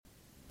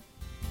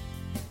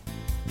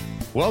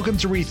Welcome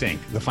to Rethink,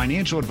 the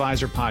Financial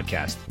Advisor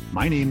Podcast.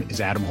 My name is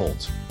Adam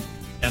Holtz.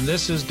 And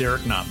this is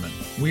Derek Notman.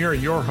 We are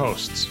your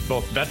hosts,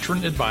 both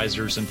veteran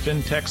advisors and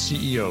fintech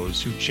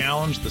CEOs who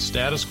challenge the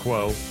status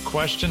quo,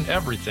 question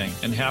everything,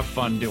 and have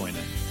fun doing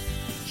it.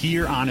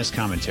 Hear honest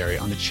commentary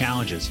on the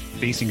challenges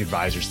facing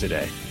advisors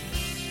today.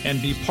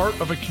 And be part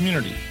of a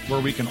community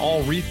where we can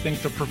all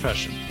rethink the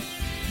profession.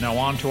 Now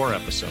on to our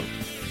episode.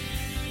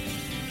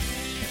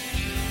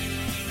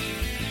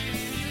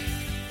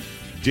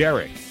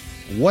 Derek,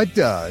 what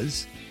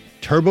does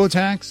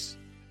TurboTax,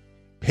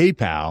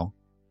 PayPal,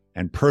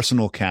 and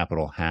Personal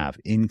Capital have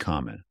in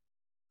common?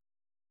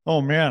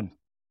 Oh, man.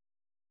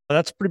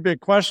 That's a pretty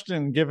big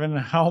question, given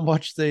how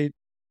much they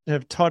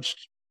have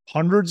touched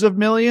hundreds of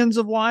millions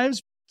of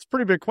lives. It's a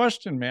pretty big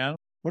question, man.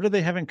 What do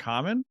they have in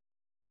common?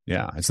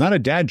 Yeah, it's not a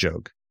dad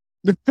joke.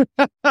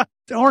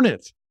 Darn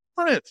it.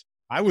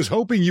 I was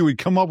hoping you would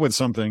come up with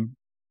something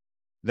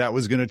that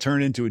was going to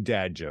turn into a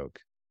dad joke.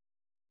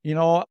 You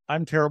know,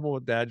 I'm terrible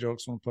with dad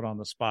jokes when put on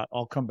the spot.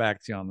 I'll come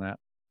back to you on that.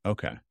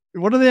 Okay.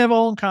 What do they have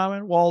all in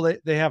common? Well,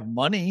 they have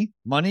money.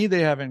 Money they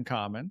have in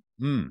common.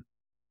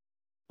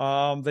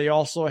 They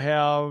also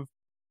have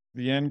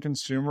the end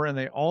consumer, and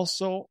they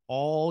also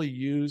all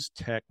use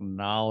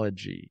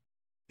technology.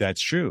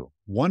 That's true.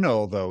 One,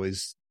 though,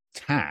 is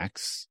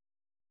tax.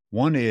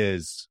 One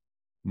is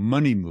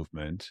money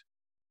movement,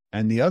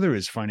 and the other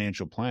is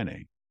financial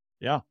planning.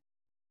 Yeah.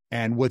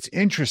 And what's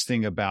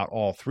interesting about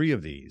all three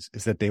of these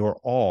is that they were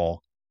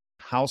all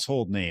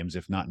household names,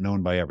 if not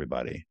known by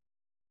everybody,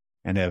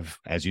 and have,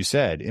 as you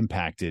said,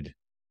 impacted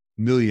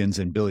millions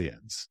and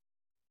billions.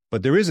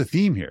 But there is a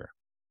theme here.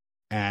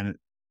 And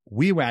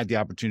we had the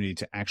opportunity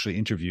to actually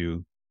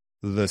interview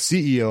the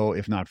CEO,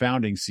 if not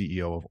founding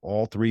CEO, of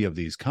all three of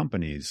these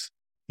companies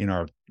in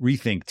our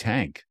Rethink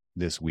Tank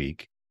this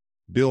week,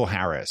 Bill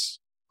Harris,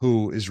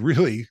 who is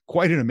really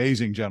quite an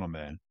amazing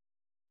gentleman.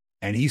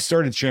 And he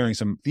started sharing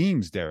some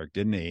themes, Derek,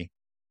 didn't he,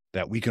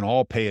 that we can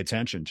all pay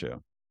attention to.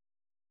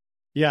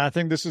 Yeah, I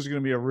think this is going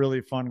to be a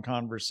really fun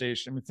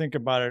conversation. I mean, think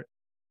about it.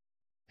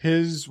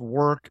 His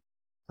work,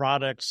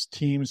 products,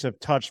 teams have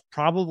touched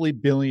probably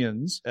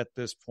billions at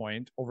this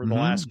point over the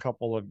last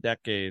couple of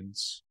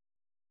decades.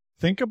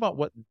 Think about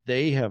what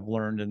they have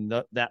learned and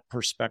that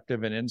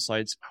perspective and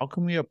insights. How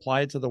can we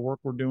apply it to the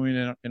work we're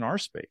doing in our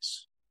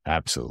space?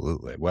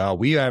 Absolutely. Well,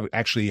 we have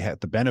actually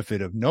had the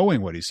benefit of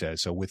knowing what he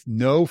says. So with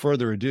no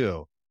further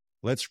ado,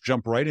 let's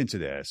jump right into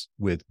this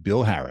with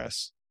Bill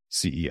Harris,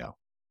 CEO.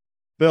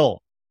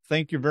 Bill,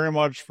 thank you very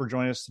much for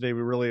joining us today.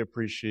 We really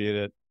appreciate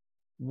it.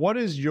 What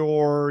is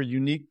your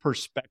unique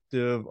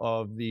perspective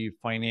of the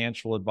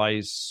financial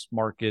advice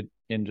market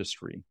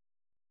industry?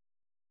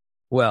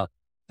 Well,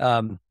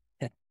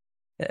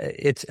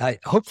 it's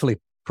hopefully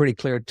pretty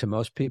clear to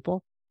most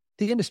people.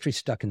 The industry's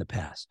stuck in the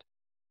past.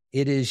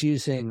 It is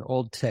using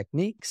old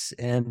techniques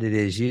and it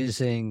is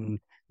using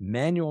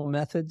manual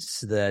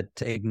methods that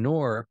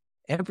ignore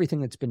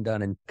everything that's been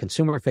done in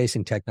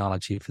consumer-facing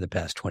technology for the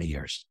past 20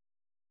 years.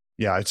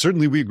 Yeah,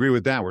 certainly we agree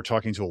with that. We're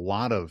talking to a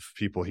lot of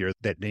people here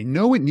that they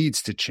know it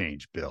needs to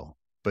change, Bill.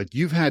 But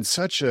you've had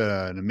such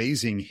an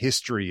amazing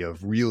history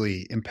of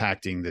really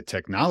impacting the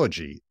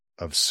technology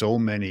of so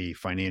many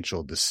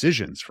financial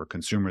decisions for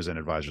consumers and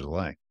advisors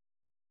alike.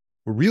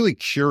 We're really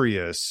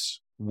curious,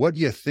 what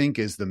do you think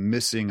is the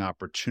missing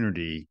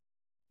opportunity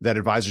that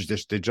advisors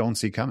just they don't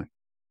see coming?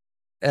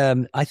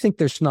 I think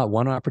there's not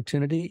one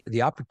opportunity.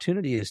 The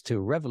opportunity is to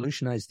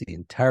revolutionize the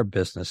entire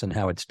business and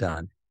how it's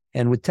done.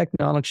 And with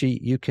technology,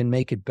 you can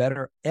make it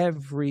better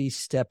every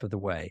step of the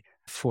way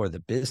for the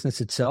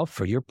business itself,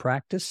 for your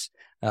practice,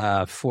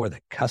 for the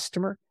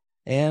customer,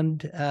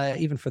 and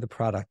even for the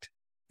product.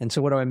 And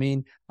so what do I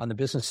mean? On the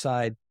business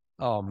side,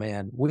 oh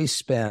man,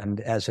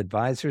 as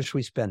advisors,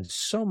 we spend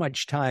so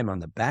much time on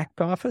the back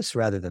office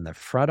rather than the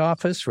front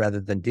office, rather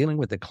than dealing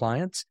with the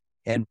clients.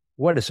 And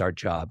what is our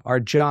job?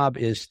 Our job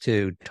is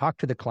to talk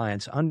to the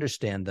clients,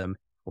 understand them,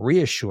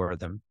 reassure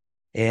them.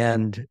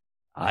 And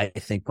I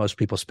think most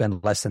people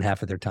spend less than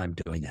half of their time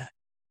doing that.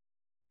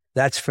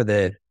 That's for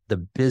the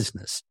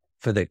business.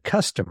 For the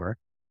customer,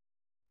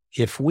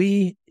 if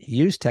we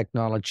use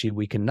technology,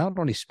 we can not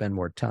only spend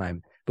more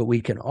time, but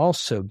we can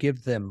also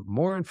give them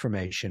more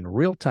information,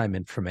 real-time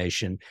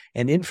information,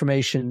 and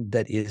information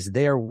that is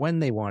there when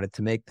they want it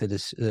to make the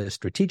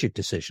strategic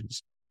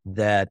decisions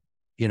that,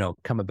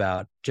 come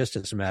about just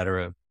as a matter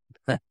of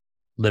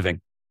living.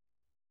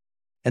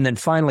 And then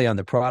finally, on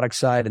the product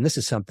side, and this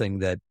is something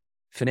that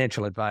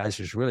financial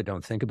advisors really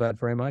don't think about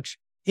very much,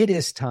 it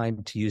is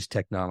time to use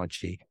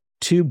technology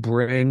to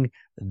bring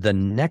the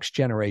next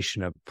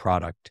generation of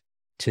product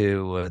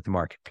to the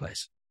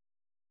marketplace.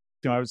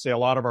 I would say a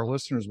lot of our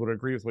listeners would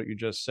agree with what you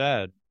just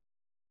said.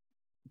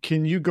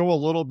 Can you go a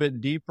little bit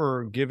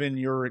deeper, given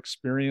your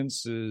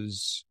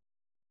experiences?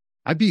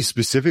 I'd be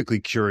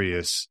specifically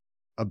curious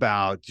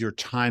about your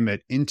time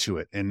at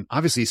Intuit and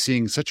obviously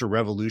seeing such a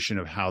revolution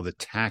of how the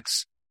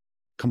tax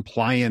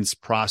compliance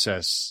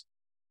process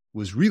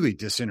was really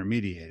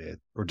disintermediated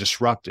or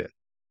disrupted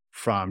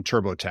from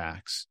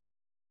TurboTax.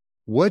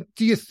 What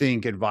do you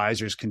think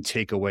advisors can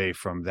take away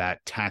from that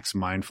tax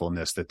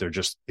mindfulness that they're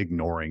just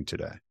ignoring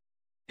today?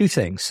 Two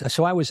things.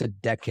 So I was a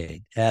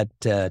decade at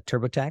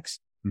TurboTax,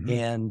 Mm-hmm.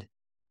 and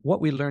what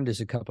we learned is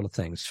a couple of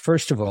things.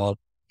 First of all,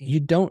 you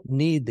don't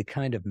need the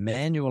kind of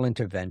manual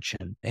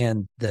intervention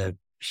and the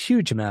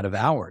huge amount of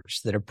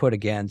hours that are put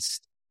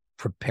against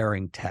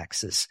preparing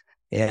taxes.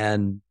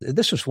 And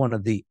this was one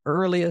of the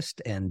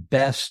earliest and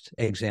best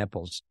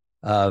examples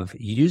of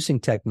using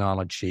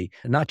technology,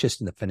 not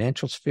just in the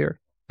financial sphere,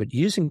 but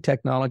using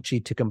technology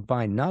to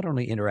combine not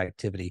only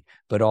interactivity,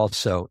 but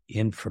also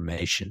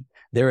information.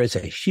 There is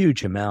a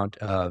huge amount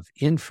of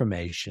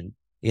information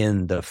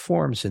in the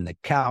forms, in the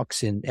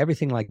calcs, in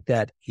everything like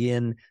that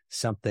in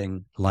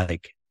something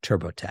like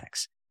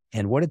TurboTax.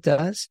 And what it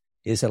does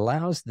is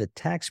allows the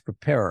tax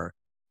preparer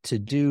to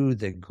do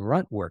the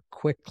grunt work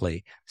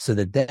quickly so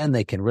that then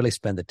they can really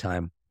spend the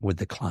time with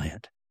the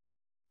client.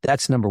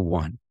 That's number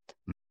one.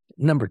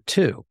 Number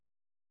two,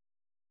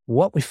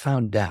 what we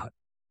found out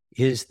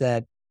is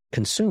that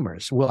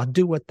consumers will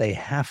do what they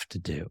have to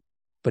do,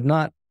 but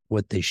not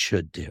what they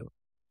should do.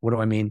 What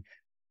do I mean?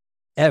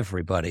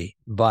 Everybody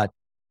bought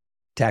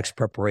tax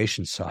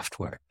preparation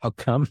software. How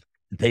come?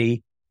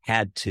 They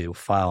had to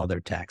file their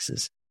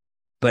taxes.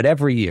 But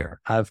every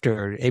year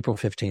after April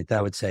 15th,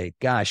 I would say,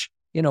 gosh,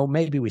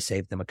 maybe we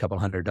saved them a couple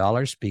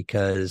 $100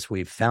 because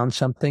we found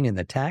something in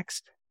the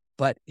tax.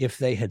 But if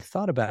they had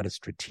thought about it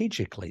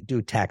strategically,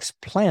 do tax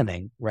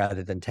planning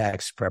rather than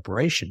tax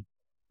preparation,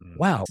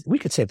 wow, we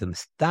could save them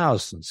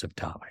thousands of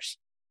dollars.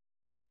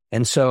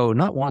 And so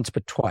not once,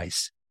 but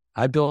twice,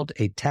 I built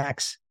a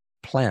tax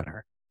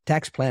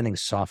planning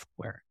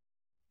software.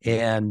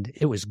 And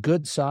it was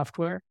good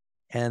software.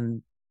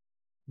 And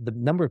the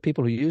number of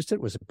people who used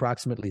it was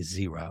approximately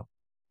zero.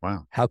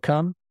 Wow. How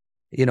come?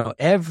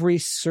 Every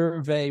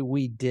survey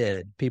we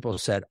did, people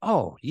said,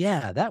 oh,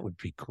 yeah, that would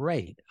be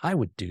great. I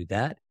would do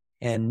that.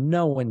 And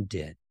no one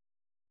did.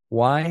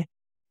 Why?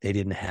 They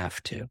didn't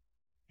have to.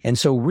 And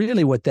so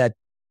really what that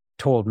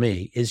told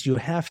me is you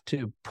have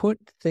to put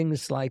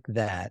things like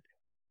that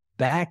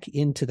back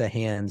into the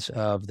hands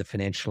of the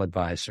financial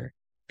advisor,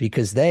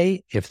 because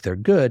they, if they're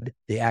good,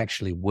 they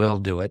actually will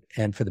do it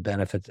and for the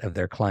benefit of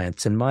their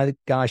clients. And my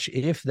gosh,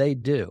 if they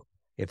do,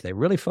 if they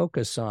really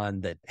focus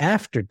on the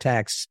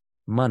after-tax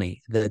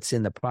money that's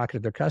in the pocket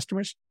of their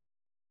customers,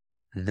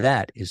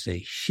 that is a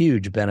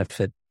huge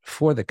benefit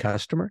for the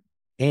customer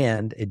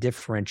and a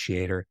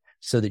differentiator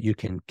so that you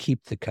can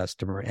keep the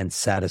customer and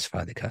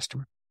satisfy the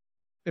customer.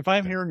 If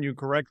I'm hearing you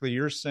correctly,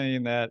 you're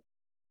saying that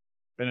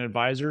an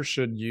advisor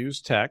should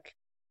use tech,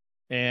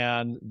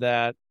 and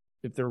that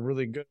if they're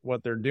really good at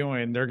what they're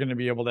doing, they're going to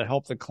be able to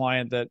help the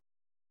client that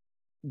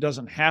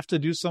doesn't have to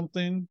do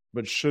something,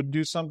 but should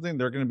do something.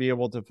 They're going to be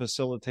able to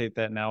facilitate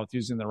that now with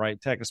using the right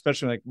tech,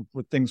 especially like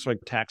with things like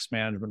tax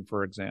management,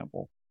 for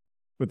example,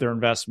 with their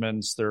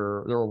investments,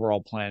 their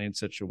overall planning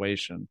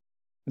situation.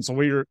 And so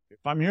if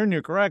I'm hearing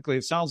you correctly,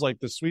 it sounds like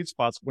the sweet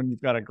spot's when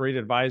you've got a great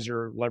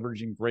advisor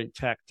leveraging great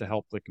tech to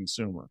help the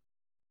consumer.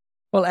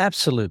 Well,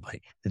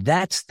 absolutely.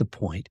 That's the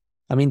point.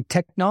 I mean,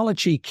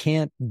 technology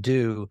can't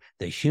do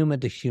the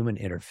human-to-human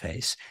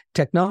interface.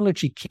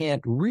 Technology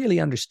can't really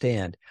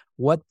understand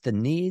what the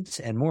needs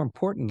and, more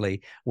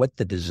importantly, what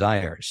the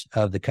desires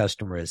of the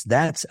customer is.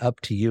 That's up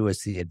to you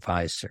as the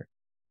advisor.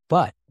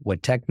 But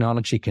what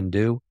technology can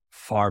do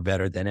far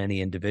better than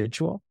any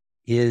individual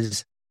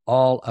is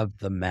all of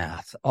the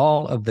math,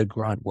 all of the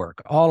grunt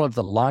work, all of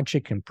the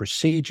logic and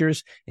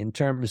procedures in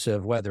terms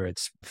of whether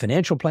it's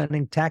financial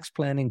planning, tax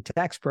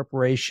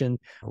preparation,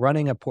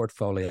 running a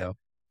portfolio.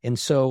 And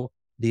so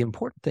the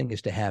important thing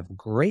is to have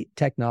great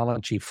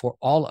technology for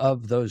all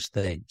of those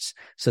things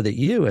so that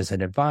you as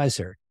an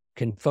advisor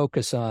can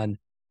focus on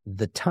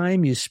the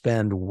time you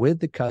spend with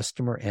the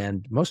customer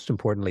and, most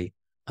importantly,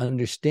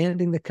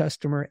 understanding the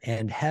customer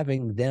and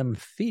having them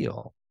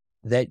feel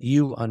that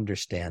you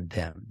understand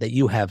them, that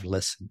you have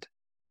listened.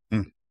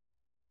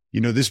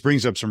 This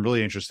brings up some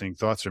really interesting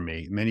thoughts for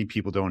me. Many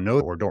people don't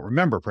know or don't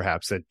remember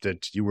perhaps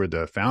that you were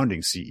the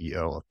founding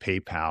CEO of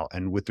PayPal.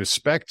 And with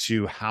respect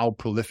to how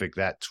prolific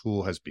that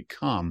tool has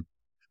become,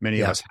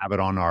 many of us have it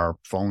on our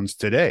phones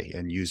today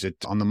and use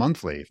it on the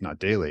monthly, if not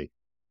daily.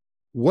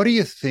 What do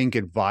you think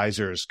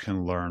advisors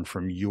can learn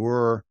from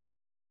your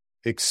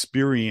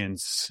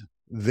experience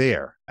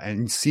there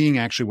and seeing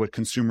actually what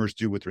consumers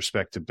do with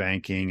respect to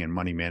banking and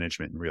money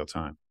management in real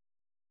time?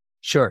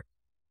 Sure.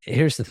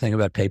 Here's the thing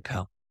about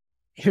PayPal.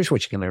 Here's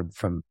what you can learn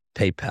from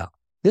PayPal.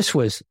 This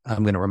was,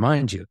 I'm going to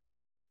remind you,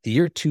 the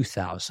year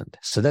 2000.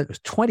 So that was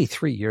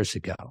 23 years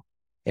ago.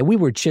 And we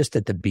were just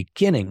at the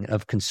beginning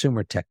of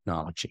consumer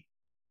technology.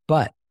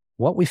 But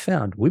what we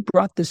found, we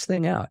brought this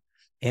thing out.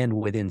 And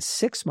within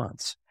 6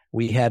 months,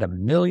 we had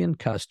 1 million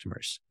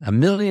customers, 1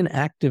 million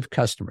active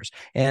customers.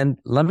 And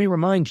let me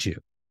remind you,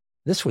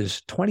 this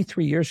was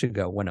 23 years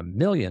ago when 1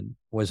 million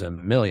was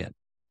 1 million.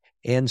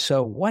 And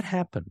so what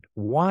happened?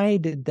 Why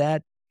did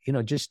that,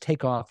 just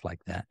take off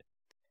like that?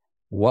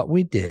 What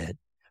we did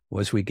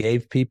was we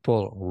gave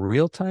people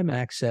real-time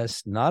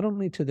access, not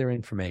only to their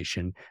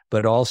information,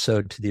 but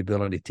also to the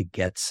ability to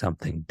get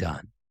something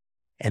done.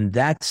 And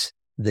that's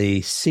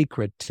the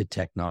secret to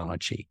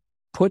technology.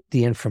 Put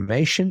the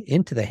information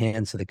into the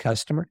hands of the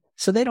customer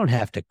so they don't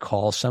have to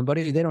call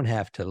somebody. They don't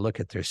have to look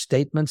at their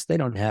statements. They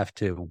don't have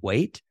to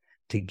wait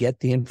to get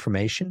the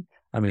information.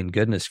 I mean,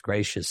 goodness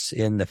gracious,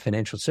 in the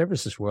financial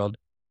services world,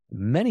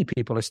 many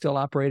people are still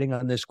operating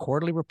on this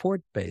quarterly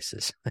report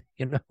basis.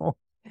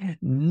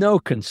 No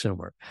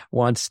consumer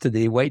wants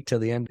to wait till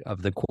the end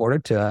of the quarter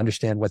to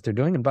understand what they're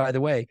doing. And by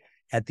the way,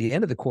 at the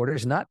end of the quarter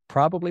is not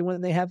probably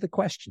when they have the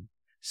question.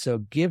 So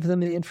give them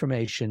the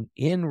information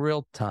in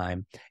real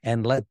time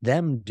and let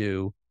them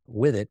do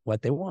with it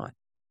what they want.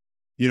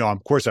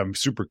 Of course, I'm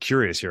super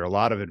curious here. A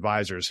lot of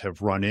advisors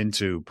have run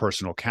into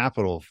Personal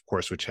Capital, of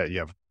course, which you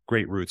have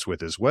great roots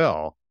with as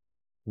well.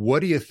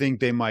 What do you think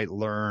they might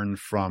learn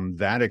from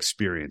that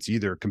experience,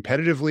 either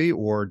competitively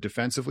or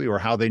defensively, or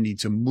how they need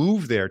to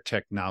move their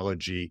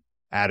technology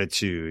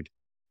attitude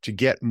to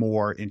get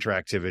more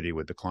interactivity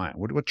with the client?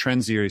 What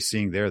trends are you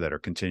seeing there that are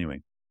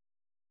continuing?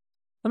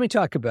 Let me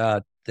talk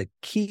about the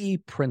key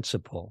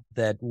principle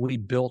that we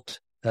built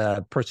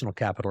Personal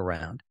Capital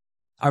around.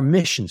 Our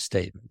mission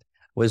statement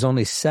was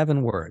only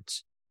 7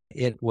 words.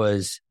 It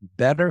was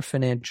better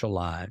financial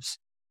lives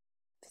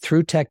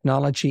through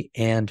technology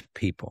and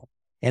people.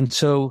 And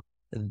so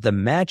the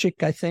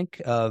magic, I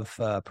think, of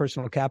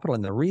Personal Capital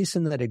and the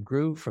reason that it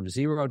grew from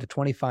 0 to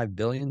 $25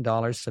 billion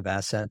of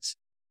assets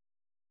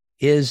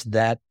is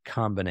that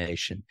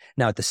combination.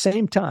 Now, at the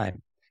same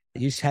time,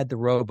 you had the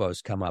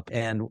robos come up,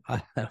 and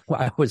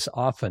I was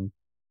often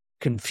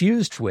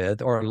confused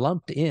with or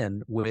lumped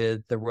in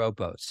with the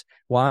robos.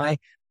 Why?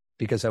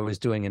 Because I was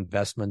doing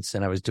investments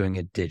and I was doing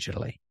it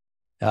digitally.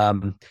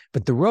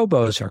 But the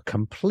robos are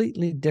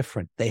completely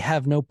different. They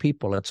have no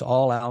people. It's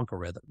all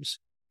algorithms.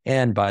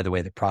 And by the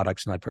way, the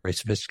product's not very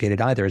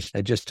sophisticated either. It's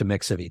just a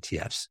mix of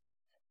ETFs.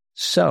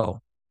 So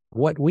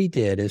what we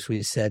did is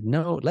we said,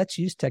 no, let's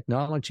use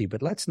technology,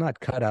 but let's not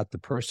cut out the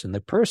person. The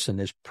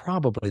person is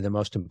probably the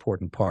most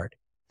important part.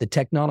 The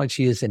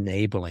technology is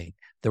enabling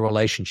the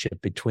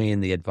relationship between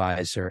the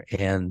advisor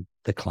and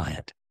the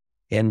client.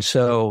 And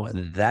so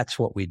that's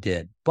what we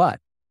did. But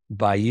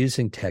by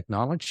using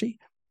technology,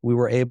 we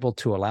were able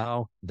to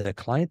allow the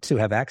client to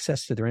have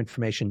access to their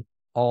information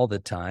all the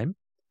time,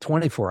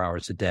 24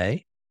 hours a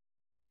day.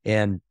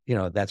 And,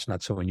 that's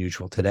not so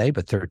unusual today,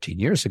 but 13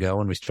 years ago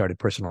when we started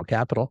Personal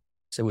Capital,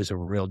 it was a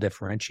real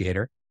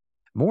differentiator.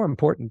 More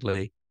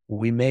importantly,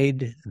 we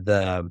made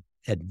the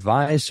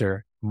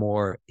advisor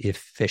more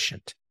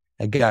efficient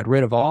and got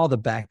rid of all the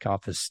back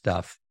office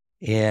stuff.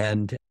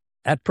 And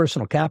at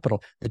Personal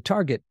Capital, the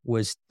target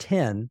was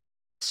 10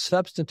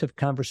 substantive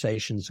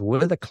conversations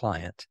with a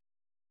client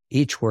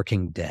each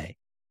working day.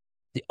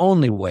 The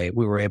only way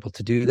we were able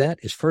to do that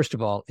is, first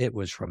of all, it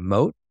was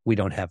remote. We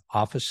don't have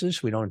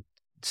offices. We don't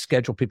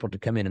schedule people to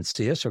come in and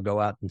see us or go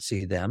out and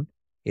see them.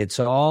 It's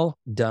all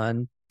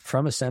done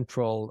from a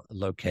central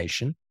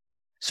location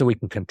so we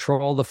can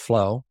control the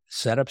flow,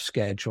 set up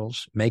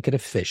schedules, make it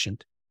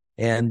efficient.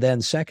 And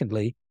then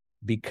secondly,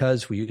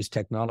 because we use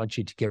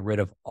technology to get rid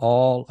of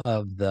all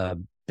of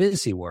the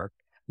busy work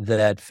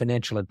that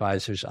financial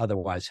advisors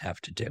otherwise have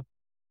to do.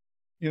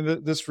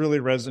 This really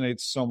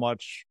resonates so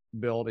much,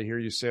 Bill, to hear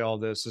you say all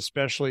this,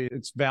 especially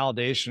it's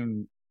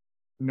validation,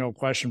 no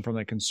question, from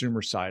the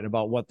consumer side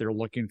about what they're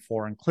looking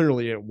for. And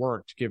clearly it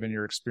worked given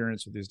your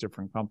experience with these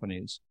different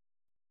companies.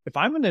 If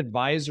I'm an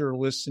advisor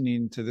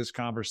listening to this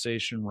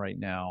conversation right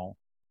now,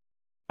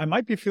 I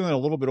might be feeling a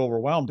little bit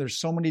overwhelmed. There's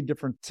so many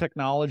different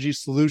technology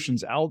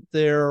solutions out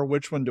there.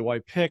 Which one do I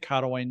pick?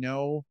 How do I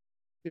know?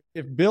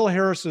 If Bill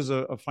Harris is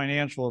a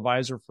financial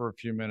advisor for a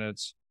few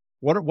minutes,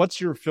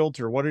 what's your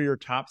filter? What are your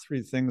top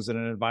 3 things that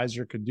an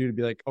advisor could do to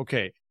be like,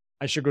 okay,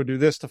 I should go do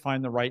this to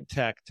find the right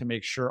tech to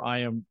make sure I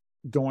am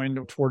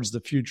going towards the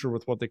future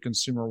with what the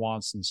consumer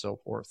wants and so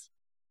forth?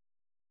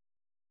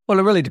 Well,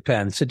 it really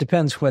depends. It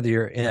depends whether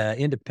you're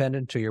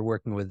independent or you're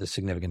working with a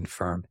significant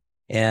firm.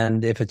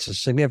 And if it's a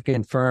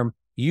significant firm,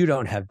 you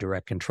don't have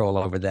direct control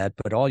over that,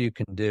 but all you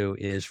can do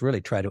is really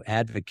try to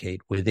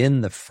advocate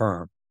within the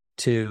firm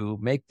to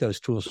make those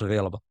tools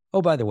available.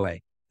 Oh, by the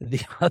way,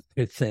 the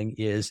other thing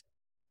is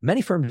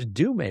many firms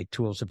do make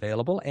tools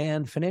available,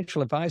 and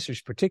financial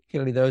advisors,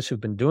 particularly those who've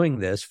been doing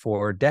this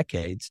for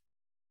decades,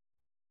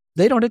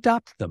 they don't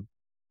adopt them.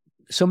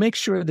 So make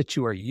sure that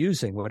you are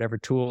using whatever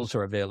tools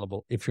are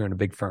available if you're in a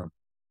big firm.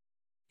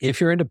 If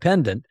you're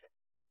independent,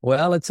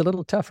 well, it's a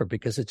little tougher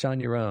because it's on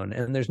your own.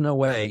 And there's no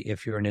way,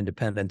 if you're an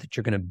independent, that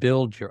you're going to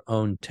build your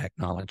own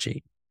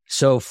technology.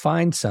 So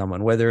find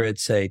someone, whether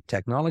it's a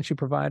technology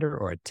provider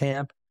or a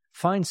TAMP,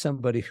 find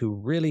somebody who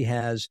really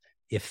has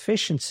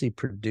efficiency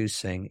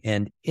producing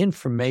and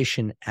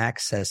information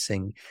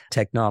accessing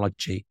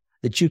technology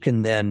that you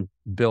can then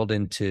build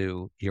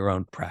into your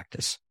own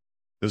practice.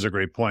 Those are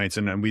great points.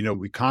 And we know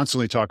we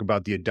constantly talk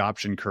about the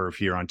adoption curve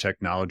here on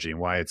technology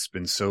and why it's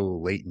been so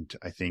latent,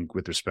 I think,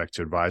 with respect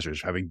to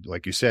advisors having,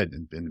 like you said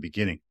in the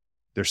beginning,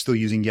 they're still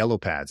using yellow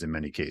pads in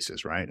many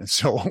cases, right? And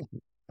so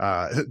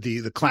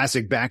the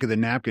classic back of the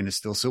napkin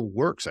still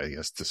works, I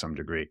guess, to some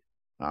degree.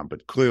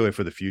 But clearly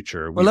for the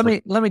future. Well,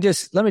 let me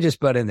just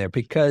butt in there,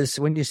 because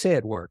when you say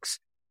it works,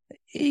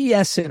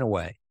 yes, in a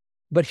way,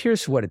 but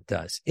here's what it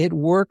does. It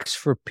works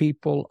for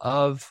people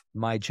of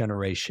my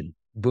generation,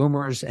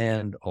 boomers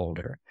and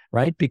older,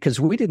 right? Because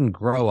we didn't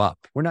grow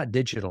up. We're not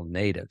digital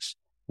natives.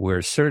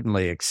 We're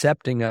certainly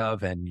accepting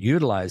of and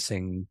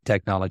utilizing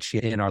technology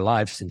in our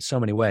lives in so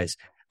many ways,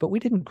 but we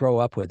didn't grow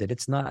up with it.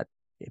 It's not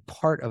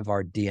part of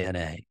our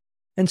DNA.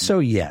 And so,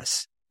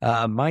 yes,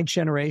 my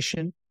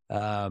generation,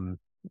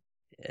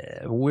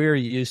 we're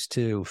used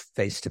to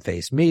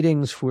face-to-face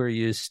meetings. We're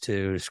used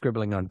to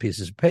scribbling on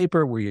pieces of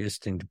paper. We're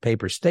used to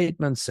paper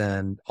statements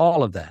and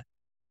all of that.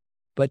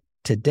 But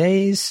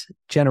today's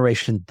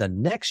generation, the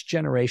next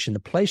generation, the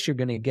place you're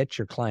going to get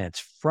your clients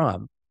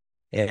from,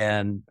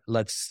 and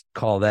let's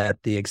call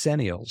that the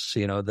Xennials,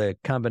 the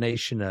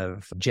combination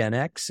of Gen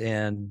X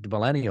and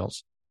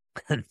millennials,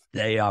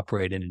 they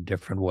operate in a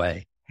different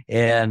way.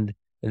 And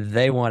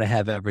they want to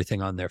have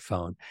everything on their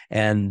phone,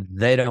 and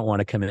they don't want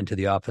to come into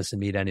the office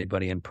and meet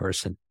anybody in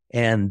person.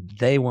 And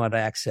they want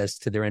access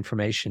to their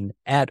information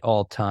at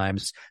all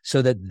times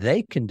so that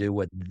they can do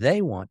what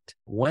they want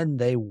when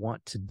they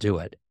want to do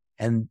it.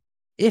 And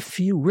if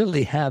you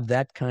really have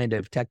that kind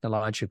of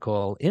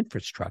technological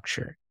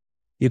infrastructure,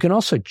 you can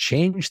also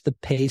change the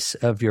pace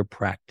of your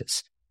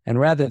practice. And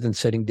rather than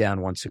sitting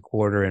down once a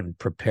quarter and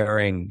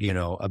preparing,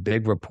 a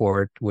big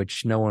report,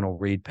 which no one will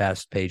read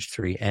past page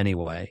 3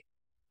 anyway,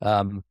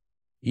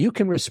 you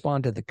can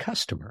respond to the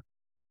customer,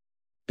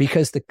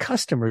 because the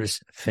customer's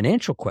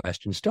financial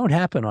questions don't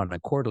happen on a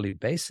quarterly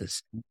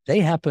basis. They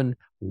happen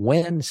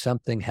when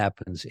something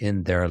happens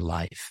in their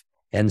life.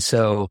 And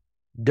so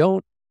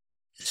don't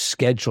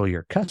schedule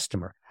your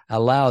customer.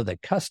 Allow the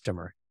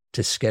customer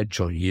to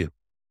schedule you.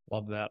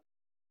 Love that.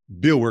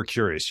 Bill, we're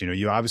curious.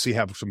 You obviously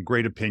have some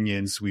great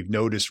opinions. We've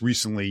noticed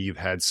recently you've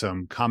had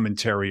some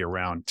commentary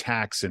around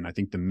tax and I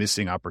think the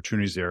missing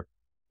opportunities there.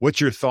 What's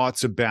your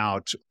thoughts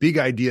about big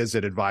ideas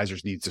that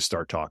advisors need to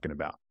start talking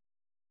about?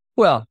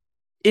 Well,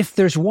 if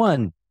there's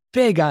one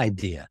big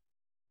idea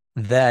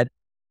that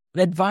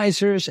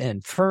advisors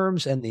and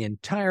firms and the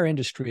entire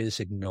industry is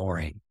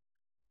ignoring,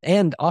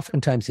 and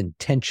oftentimes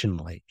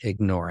intentionally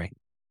ignoring,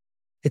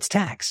 it's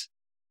tax.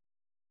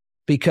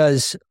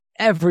 Because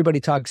everybody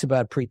talks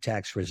about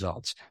pre-tax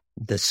results.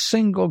 The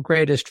single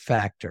greatest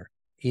factor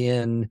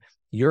in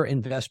your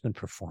investment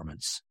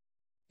performance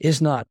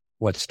is not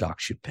what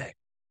stocks you pick.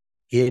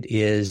 It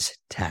is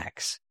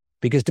tax.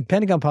 Because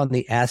depending upon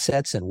the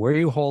assets and where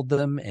you hold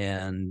them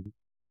and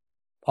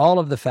all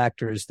of the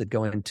factors that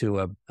go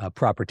into a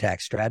proper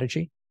tax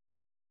strategy,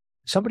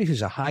 somebody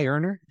who's a high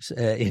earner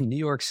in New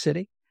York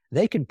City,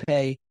 they can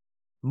pay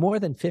more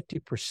than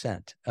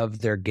 50% of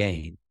their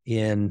gain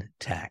in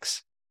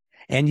tax.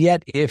 And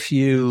yet, if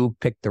you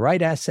pick the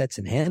right assets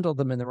and handle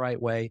them in the right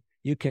way,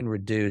 you can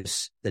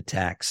reduce the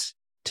tax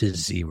to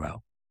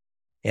zero.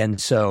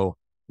 And so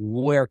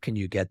where can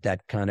you get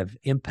that kind of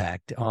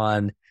impact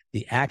on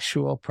the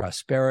actual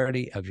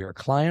prosperity of your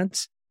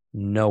clients?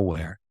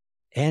 Nowhere.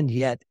 And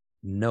yet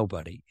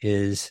nobody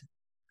is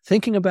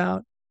thinking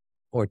about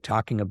or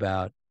talking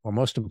about, or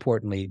most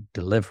importantly,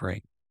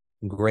 delivering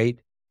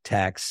great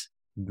tax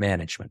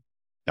management.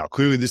 Now,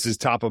 clearly this is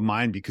top of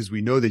mind because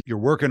we know that you're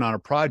working on a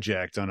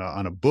project, on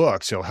a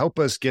book. So help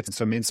us get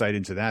some insight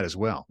into that as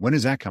well. When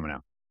is that coming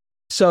out?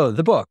 So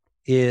the book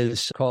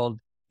is called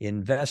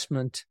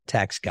Investment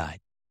Tax Guide.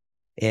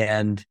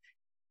 And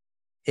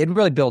it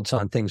really builds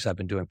on things I've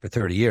been doing for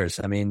 30 years.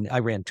 I mean, I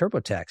ran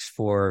TurboTax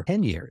for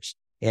 10 years.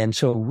 And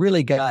so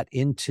really got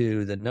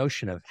into the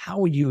notion of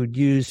how you would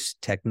use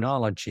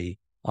technology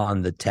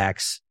on the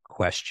tax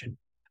question.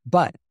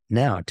 But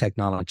now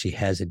technology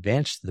has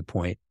advanced to the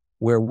point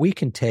where we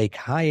can take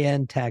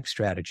high-end tax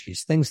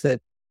strategies, things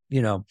that,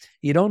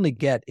 you'd only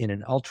get in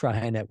an ultra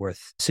high net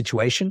worth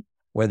situation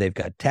where they've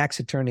got tax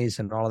attorneys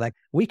and all of that.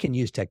 We can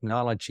use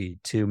technology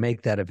to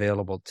make that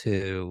available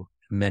to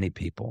many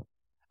people.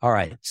 All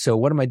right. So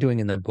what am I doing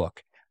in the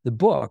book? The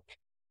book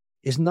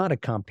is not a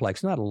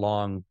complex, not a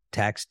long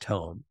tax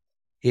tome.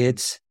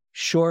 It's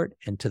short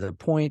and to the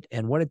point.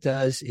 And what it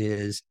does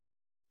is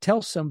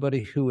tell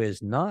somebody who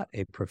is not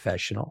a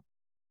professional,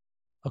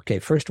 okay,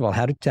 first of all,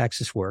 how do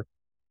taxes work?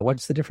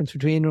 What's the difference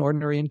between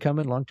ordinary income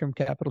and long-term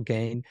capital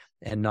gain?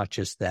 And not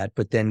just that,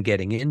 but then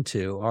getting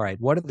into, all right,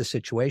 what are the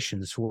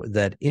situations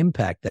that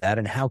impact that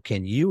and how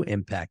can you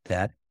impact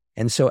that?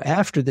 And so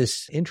after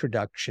this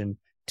introduction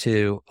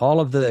to all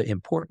of the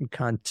important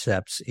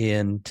concepts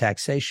in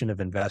taxation of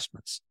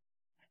investments,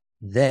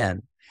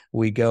 then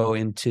we go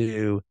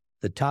into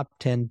the top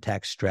 10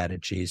 tax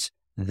strategies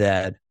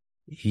that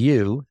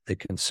you, the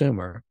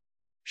consumer,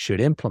 should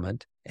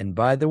implement. And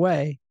by the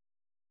way,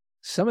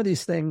 some of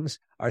these things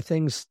are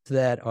things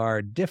that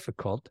are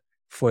difficult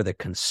for the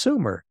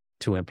consumer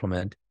to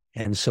implement.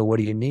 And so what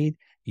do you need?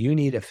 You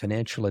need a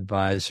financial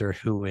advisor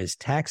who is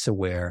tax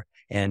aware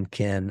and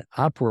can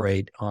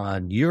operate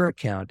on your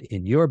account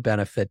in your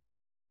benefit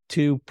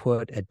to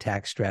put a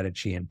tax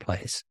strategy in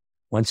place.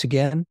 Once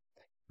again,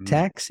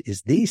 tax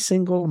is the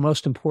single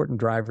most important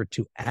driver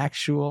to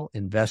actual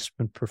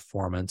investment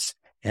performance.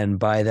 And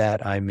by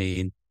that, I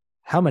mean,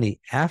 how many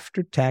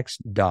after-tax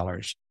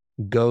dollars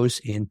goes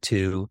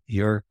into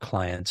your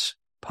client's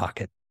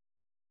pocket?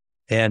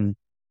 And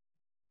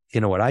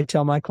you know what I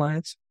tell my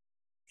clients?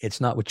 It's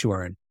not what you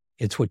earn.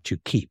 It's what you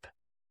keep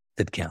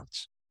that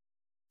counts.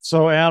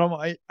 So, Adam,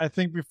 I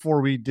think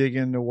before we dig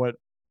into what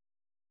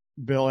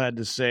Bill had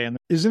to say, and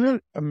isn't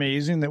it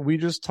amazing that we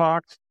just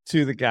talked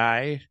to the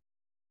guy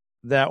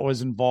that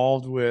was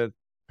involved with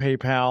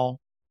PayPal,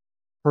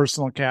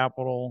 Personal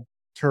Capital,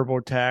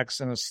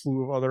 TurboTax, and a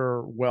slew of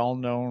other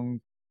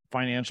well-known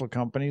financial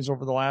companies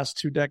over the last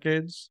 2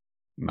 decades?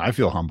 I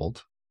feel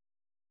humbled.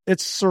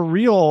 It's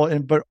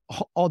surreal, but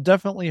all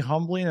definitely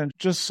humbling, and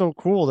just so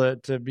cool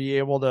to be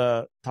able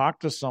to talk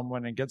to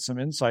someone and get some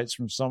insights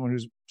from someone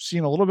who's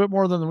seen a little bit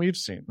more than we've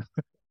seen.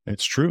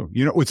 It's true.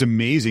 You know, what's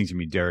amazing to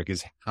me, Derek,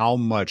 is how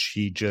much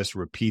he just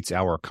repeats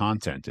our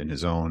content in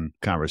his own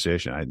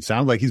conversation. It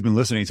sounds like he's been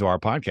listening to our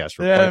podcast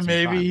for quite some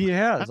maybe time. He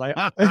has. I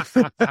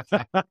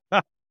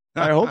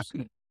hope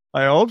so.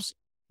 I hope so.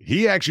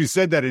 He actually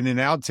said that in an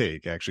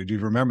outtake. Actually, do you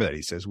remember that?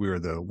 He says we are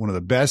one of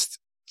the best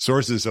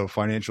sources of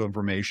financial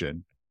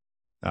information.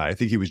 I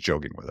think he was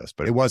joking with us,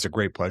 but it was a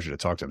great pleasure to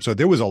talk to him. So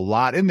there was a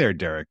lot in there,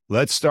 Derek.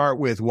 Let's start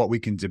with what we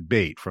can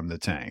debate from the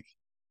tank.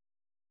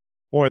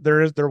 Boy,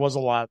 there was a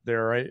lot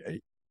there.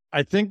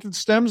 I think it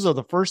stems of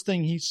the first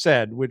thing he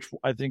said, which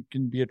I think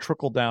can be a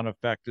trickle-down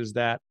effect, is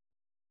that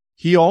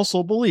he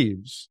also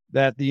believes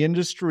that the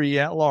industry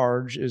at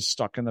large is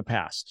stuck in the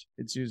past.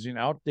 It's using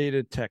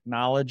outdated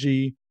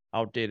technology,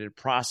 outdated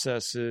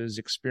processes,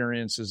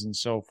 experiences, and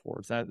so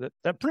forth. That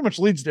pretty much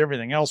leads to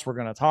everything else we're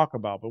going to talk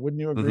about. But wouldn't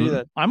you agree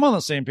that I'm on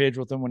the same page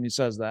with him when he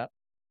says that?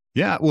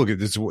 Yeah, look,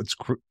 this is what's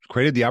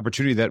created the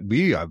opportunity that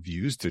we have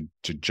used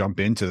to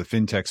jump into the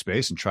fintech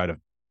space and try to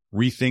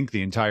rethink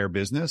the entire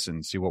business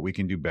and see what we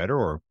can do better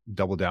or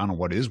double down on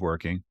what is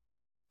working.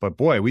 But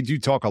boy, we do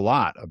talk a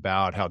lot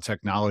about how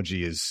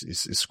technology is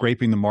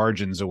scraping the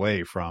margins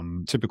away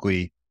from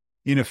typically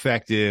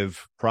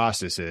ineffective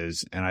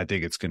processes. And I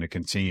think it's going to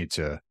continue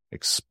to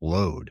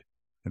explode.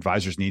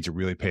 Advisors need to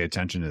really pay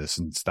attention to this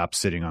and stop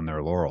sitting on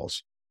their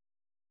laurels.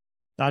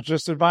 Not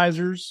just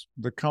advisors,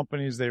 the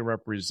companies they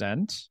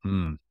represent,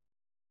 the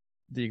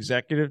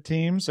executive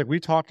teams. Like we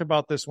talked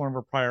about this, one of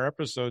our prior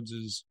episodes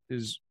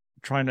is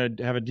trying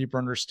to have a deeper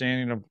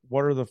understanding of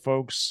what are the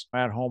folks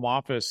at home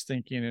office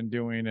thinking and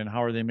doing, and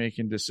how are they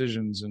making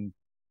decisions. And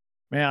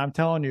man, I'm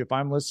telling you, if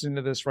I'm listening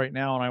to this right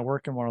now and I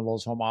work in one of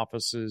those home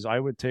offices, I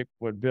would take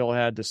what Bill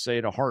had to say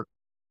to heart.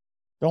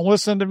 Don't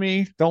listen to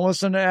me. Don't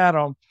listen to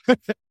Adam,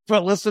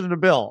 but listen to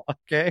Bill.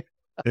 Okay.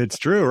 It's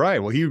true,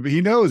 right? Well,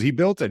 he knows, he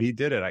built it. He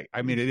did it.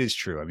 I mean, it is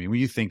true. I mean, when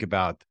you think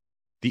about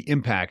the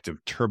impact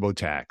of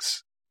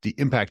TurboTax, the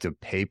impact of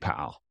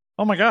PayPal.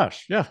 Oh my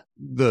gosh. Yeah.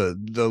 The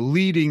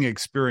leading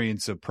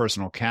experience of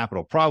Personal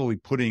Capital, probably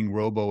putting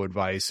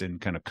robo-advice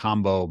and kind of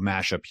combo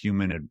mashup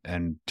human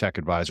and tech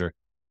advisor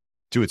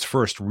to its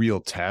first real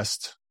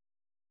test,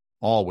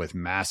 all with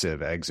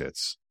massive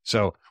exits.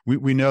 So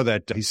we know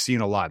that he's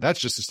seen a lot. That's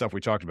just the stuff we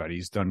talked about.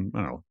 He's done,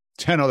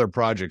 10 other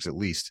projects at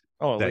least.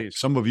 Oh, at that least.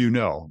 Some of you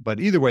know. But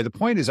either way, the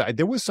point is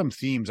there was some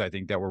themes, I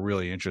think, that were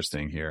really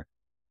interesting here.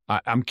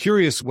 I'm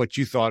curious what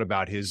you thought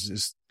about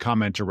his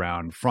comment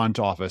around front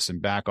office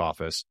and back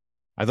office.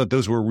 I thought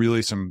those were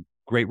really some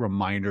great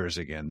reminders,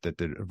 again, that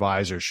the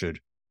advisor should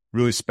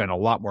really spend a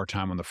lot more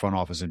time on the front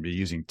office and be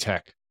using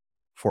tech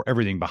for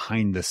everything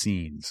behind the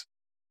scenes.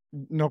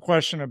 No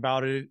question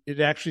about it. It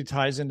actually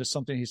ties into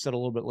something he said a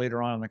little bit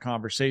later on in the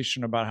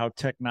conversation about how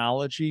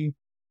technology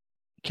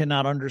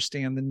cannot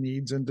understand the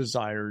needs and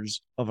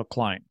desires of a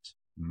client.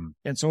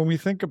 And so when we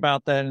think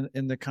about that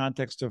in the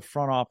context of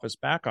front office,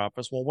 back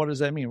office, well, what does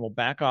that mean? Well,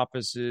 back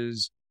office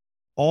is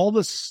all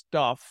the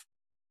stuff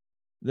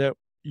that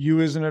you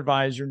as an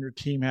advisor and your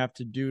team have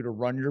to do to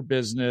run your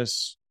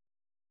business,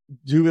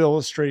 do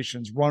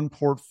illustrations, run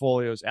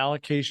portfolios,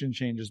 allocation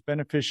changes,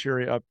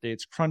 beneficiary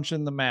updates,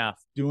 crunching the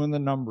math, doing the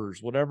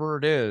numbers, whatever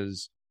it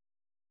is.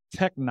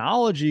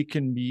 Technology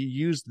can be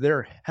used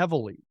there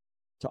heavily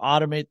to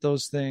automate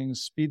those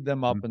things, speed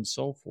them up, and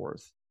so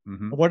forth.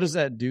 What does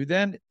that do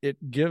then?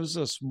 It gives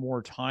us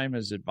more time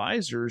as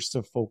advisors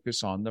to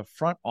focus on the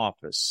front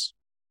office,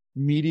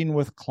 meeting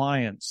with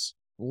clients,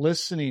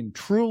 listening,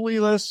 truly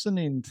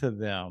listening to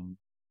them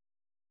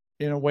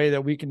in a way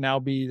that we can now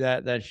be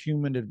that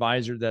human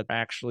advisor that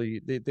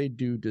actually they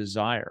do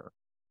desire.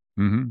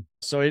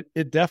 So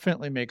it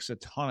definitely makes a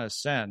ton of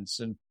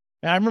sense. And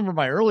I remember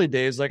my early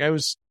days, like I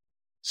was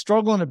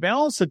struggling to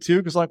balance the two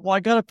because, like, well, I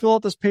got to fill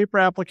out this paper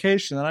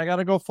application and I got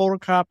to go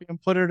photocopy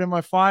and put it in my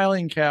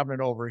filing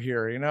cabinet over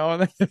here,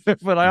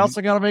 but I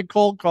also got to make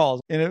cold calls.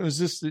 And it was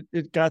just,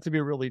 it got to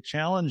be really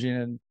challenging.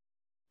 And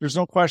there's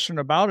no question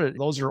about it.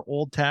 Those are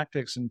old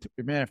tactics. And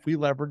man, if we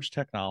leverage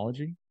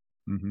technology,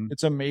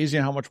 it's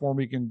amazing how much more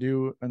we can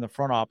do in the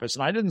front office.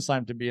 And I didn't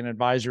sign up to be an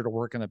advisor to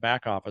work in the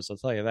back office. I'll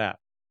tell you that.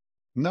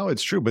 No,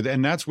 it's true.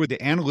 And that's where the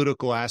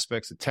analytical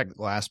aspects, the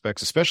technical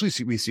aspects, especially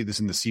we see this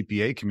in the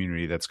CPA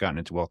community that's gotten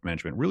into wealth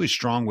management, really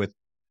strong with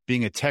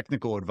being a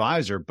technical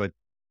advisor, but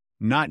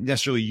not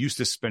necessarily used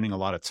to spending a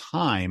lot of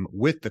time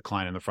with the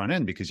client on the front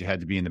end because you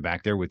had to be in the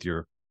back there with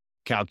your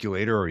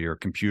calculator or your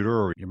computer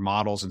or your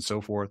models and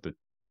so forth. But,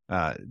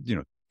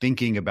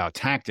 thinking about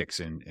tactics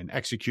and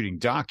executing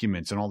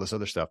documents and all this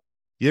other stuff.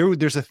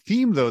 There's a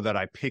theme, though, that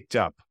I picked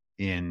up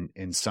in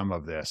some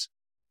of this.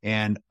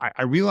 And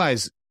I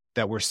realize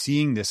that we're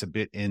seeing this a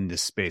bit in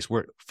this space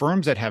where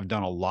firms that have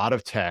done a lot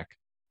of tech,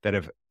 that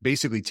have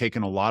basically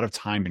taken a lot of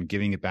time and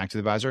giving it back to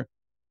the advisor,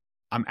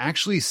 I'm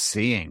actually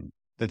seeing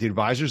that the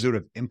advisors that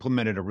have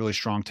implemented a really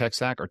strong tech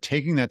stack are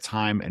taking that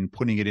time and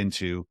putting it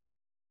into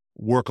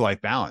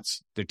work-life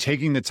balance. They're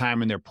taking the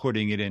time and they're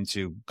putting it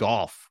into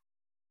golf.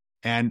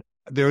 And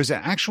there's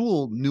an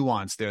actual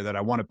nuance there that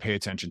I want to pay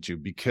attention to,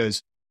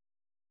 because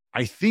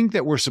I think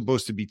that we're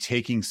supposed to be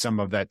taking some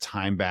of that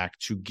time back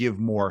to give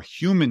more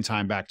human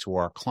time back to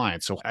our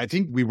clients. So I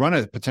think we run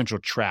a potential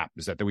trap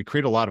is that we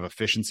create a lot of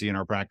efficiency in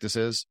our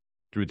practices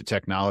through the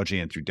technology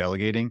and through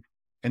delegating.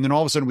 And then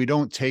all of a sudden we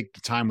don't take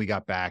the time we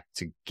got back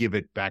to give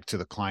it back to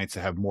the clients to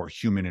have more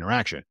human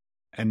interaction.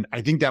 And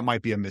I think that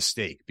might be a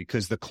mistake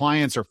because the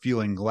clients are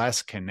feeling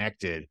less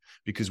connected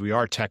because we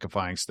are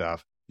techifying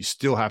stuff. You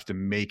still have to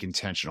make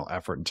intentional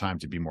effort and time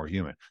to be more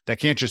human. That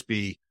can't just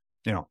be,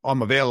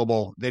 I'm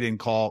available. They didn't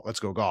call. Let's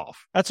go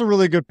golf. That's a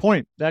really good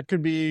point. That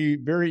could be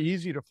very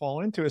easy to fall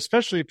into,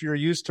 especially if you're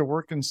used to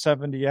working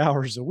 70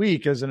 hours a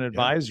week as an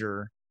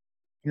advisor.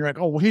 Yeah. You're like,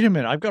 oh, wait a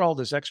minute. I've got all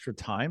this extra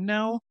time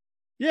now.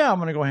 Yeah, I'm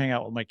going to go hang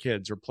out with my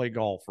kids or play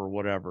golf or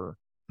whatever.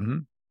 Mm-hmm.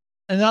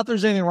 And not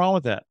there's anything wrong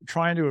with that.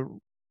 Trying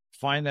to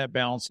find that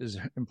balance is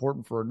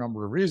important for a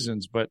number of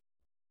reasons, but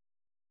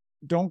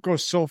don't go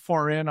so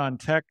far in on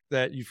tech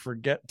that you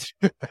forget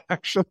to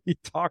actually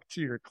talk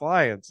to your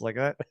clients like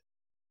that.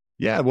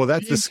 Yeah, well,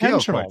 that's the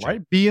scale question,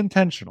 right? Be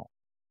intentional.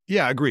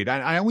 Yeah, agreed.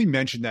 I only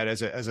mentioned that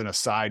as an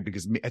aside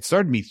because it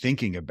started me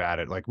thinking about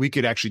it. Like we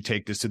could actually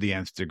take this to the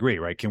nth degree,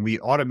 right? Can we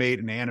automate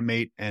and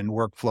animate and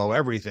workflow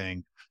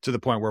everything to the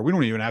point where we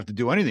don't even have to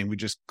do anything? We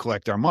just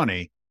collect our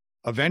money.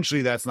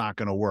 Eventually, that's not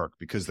going to work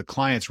because the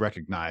clients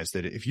recognize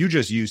that if you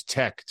just use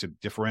tech to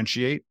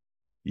differentiate,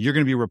 you're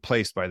going to be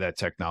replaced by that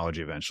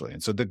technology eventually.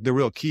 And so the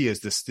real key is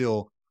to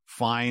still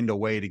find a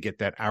way to get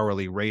that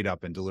hourly rate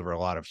up and deliver a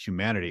lot of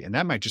humanity. And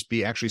that might just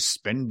be actually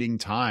spending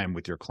time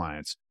with your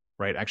clients,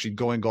 right? Actually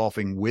going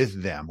golfing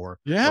with them or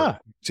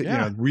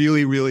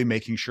really, really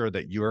making sure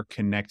that you're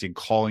connecting,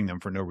 calling them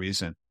for no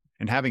reason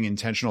and having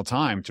intentional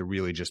time to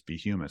really just be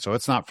human. So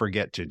let's not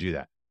forget to do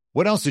that.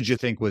 What else did you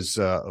think was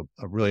a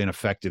really an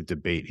effective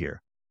debate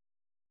here?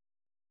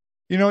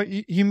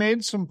 He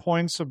made some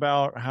points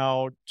about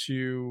how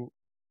to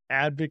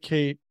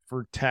advocate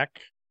for tech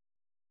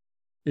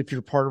if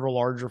you're part of a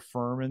larger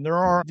firm. And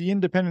the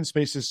independent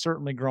space is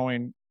certainly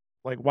growing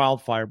like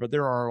wildfire, but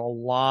there are a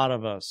lot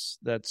of us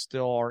that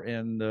still are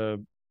in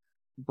the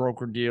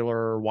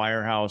broker-dealer,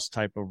 wirehouse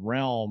type of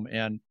realm.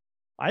 And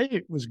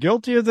I was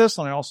guilty of this,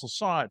 and I also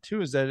saw it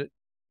too, is that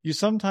you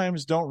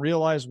sometimes don't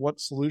realize what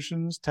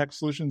tech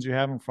solutions you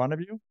have in front of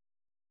you,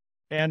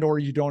 and or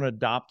you don't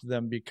adopt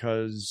them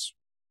because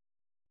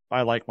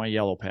I like my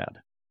yellow pad,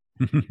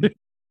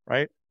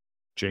 right?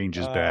 Change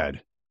is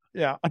bad.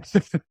 Yeah.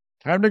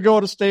 Time to go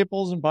to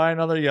Staples and buy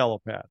another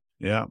yellow pad.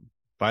 Yeah.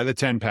 Buy the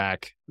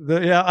 10-pack.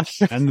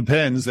 And the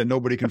pens that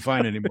nobody can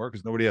find anymore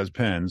because nobody has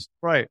pens.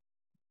 Right.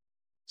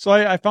 So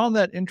I found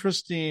that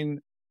interesting,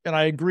 and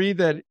I agree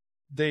that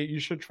you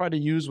should try to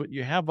use what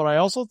you have, but I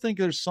also think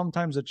there's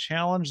sometimes a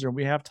challenge there.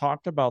 We have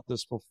talked about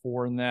this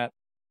before, in that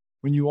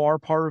when you are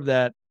part of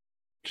that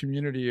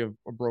community of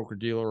a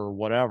broker-dealer or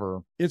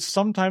whatever, it's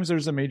sometimes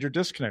there's a major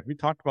disconnect. We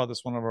talked about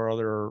this one of our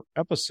other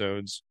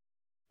episodes,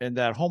 and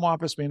that home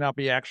office may not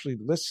be actually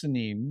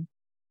listening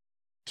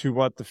to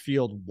what the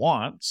field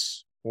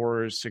wants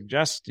or is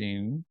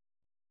suggesting.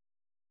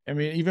 I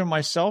mean, even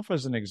myself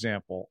as an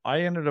example,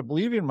 I ended up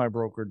leaving my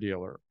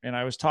broker-dealer, and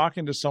I was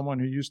talking to someone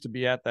who used to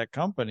be at that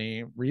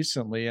company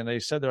recently, and they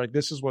said, they're like,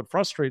 this is what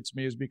frustrates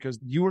me, is because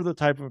you are the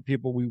type of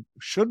people we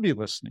should be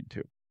listening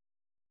to.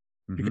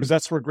 Because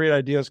that's where great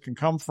ideas can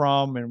come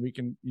from, and we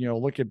can,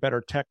 look at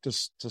better tech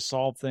to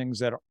solve things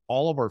that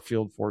all of our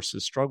field force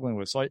is struggling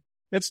with. So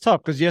it's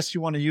tough because, yes,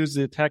 you want to use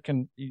the tech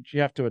and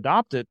you have to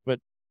adopt it, but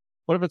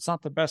what if it's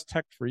not the best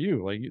tech for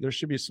you? Like, there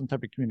should be some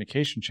type of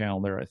communication channel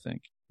there, I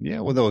think.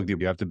 Yeah, well,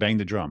 you have to bang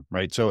the drum,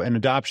 right? So, and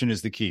adoption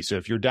is the key. So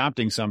if you're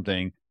adopting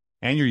something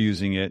and you're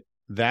using it,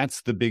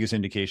 that's the biggest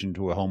indication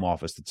to a home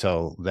office to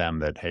tell them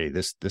that, hey,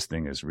 this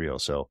thing is real.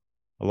 So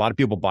a lot of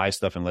people buy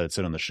stuff and let it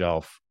sit on the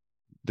shelf.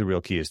 The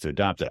real key is to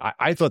adopt it.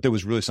 I thought there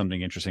was really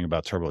something interesting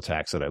about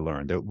TurboTax that I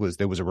learned. There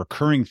was a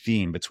recurring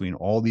theme between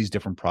all these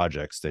different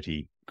projects that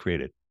he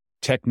created.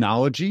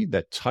 Technology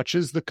that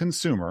touches the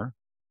consumer,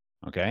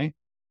 okay,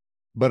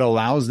 but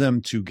allows them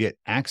to get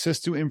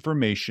access to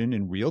information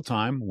in real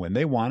time when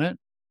they want it,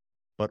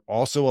 but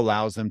also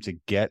allows them to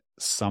get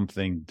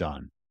something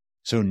done.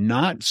 So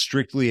not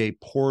strictly a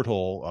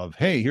portal of,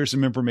 hey, here's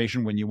some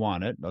information when you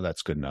want it. Oh,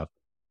 that's good enough.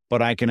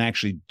 But I can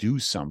actually do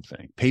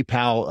something.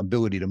 PayPal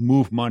ability to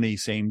move money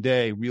same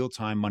day,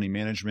 real-time money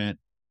management,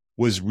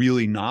 was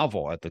really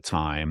novel at the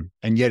time,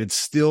 and yet it's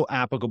still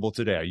applicable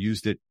today. I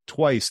used it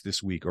twice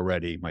this week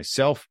already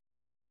myself.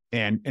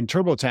 And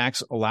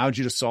TurboTax allowed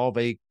you to solve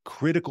a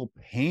critical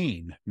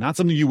pain, not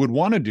something you would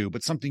want to do,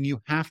 but something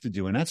you have to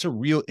do. And that's a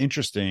real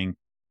interesting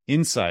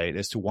insight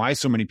as to why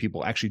so many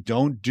people actually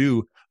don't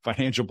do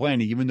financial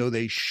planning, even though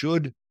they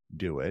should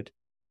do it.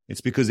 It's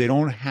because they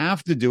don't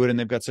have to do it, and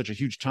they've got such a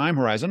huge time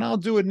horizon. I'll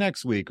do it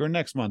next week or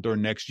next month or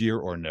next year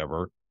or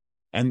never.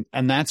 And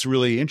that's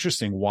really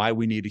interesting, why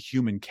we need a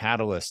human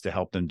catalyst to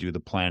help them do the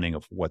planning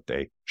of what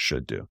they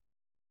should do.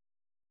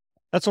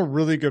 That's a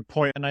really good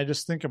point. And I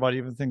just think about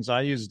even things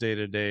I use day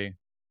to day,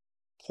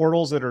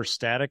 portals that are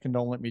static and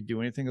don't let me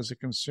do anything as a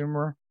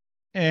consumer.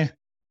 But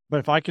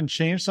if I can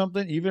change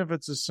something, even if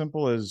it's as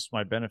simple as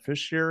my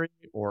beneficiary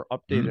or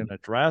update an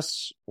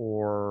address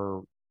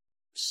or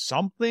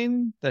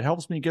something that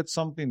helps me get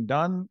something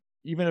done,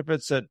 even if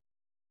it's at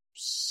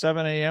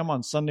 7 a.m.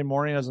 on Sunday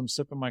morning as I'm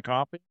sipping my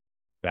coffee.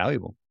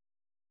 Valuable.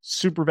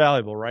 Super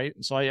valuable, right?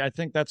 So I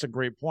think that's a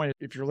great point.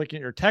 If you're looking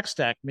at your tech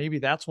stack, maybe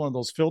that's one of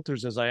those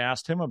filters, as I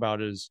asked him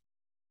about, is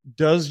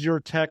does your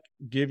tech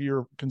give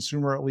your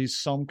consumer at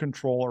least some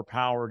control or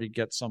power to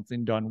get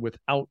something done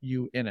without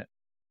you in it?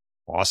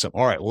 Awesome.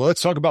 All right. Well,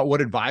 let's talk about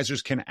what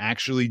advisors can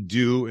actually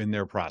do in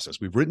their process.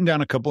 We've written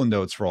down a couple of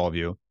notes for all of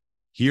you.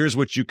 Here's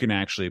what you can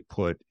actually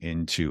put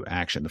into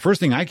action. The first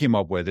thing I came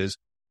up with is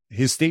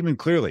his statement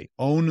clearly: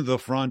 own the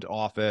front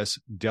office,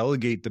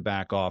 delegate the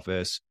back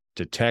office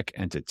to tech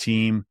and to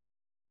team,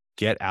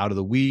 get out of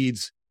the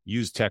weeds,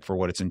 use tech for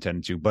what it's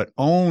intended to, but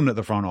own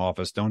the front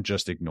office. Don't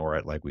just ignore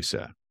it, like we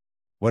said.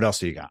 What else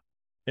do you got?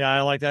 Yeah,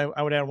 I like that.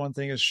 I would add one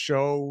thing is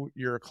show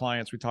your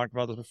clients. We talked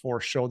about this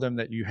before. Show them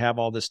that you have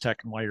all this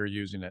tech and why you're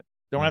using it.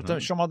 Don't have to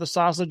show them how the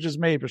sausage is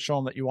made, but show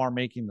them that you are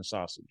making the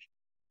sausage.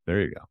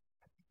 There you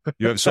go.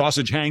 You have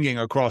sausage hanging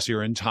across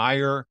your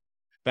entire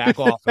back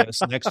office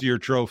next to your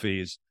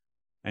trophies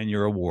and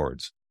your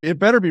awards. It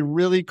better be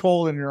really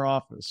cold in your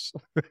office.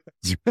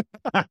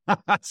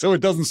 So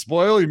it doesn't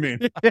spoil, you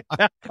mean?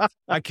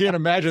 I can't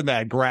imagine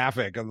that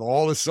graphic of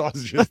all the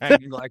sausages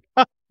hanging like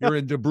you're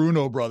in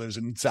DeBruno Brothers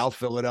in South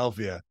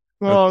Philadelphia.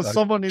 Well,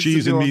 someone needs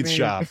cheese to do and meat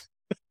shop.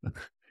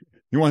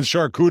 You want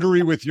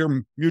charcuterie with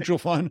your mutual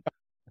fund?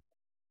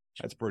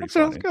 That's pretty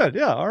funny. Sounds good.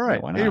 Yeah. All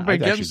right. Yeah, You're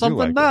getting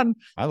something done.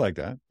 I like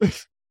that.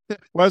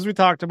 Well, as we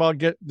talked about,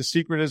 the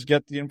secret is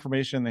get the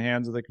information in the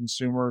hands of the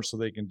consumer so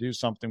they can do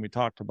something. We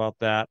talked about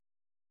that.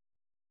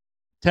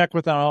 Tech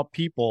without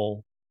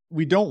people.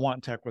 We don't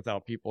want tech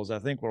without people, is I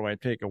think what I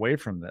take away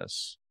from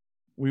this.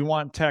 We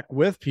want tech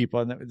with people.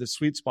 And the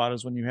sweet spot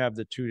is when you have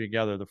the two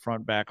together, the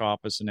front back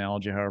office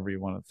analogy, however you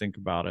want to think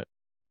about it.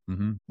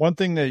 One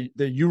thing that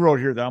you wrote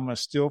here that I'm going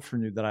to steal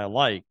from you that I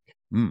like,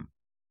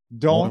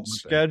 don't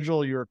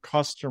schedule your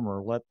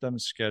customer, let them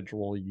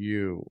schedule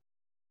you.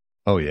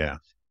 Oh, yeah.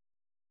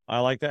 I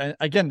like that. And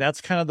again,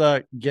 that's kind of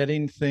the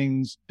getting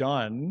things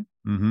done.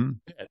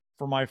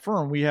 For my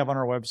firm, we have on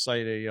our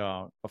website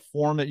a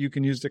form that you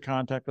can use to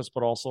contact us,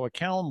 but also a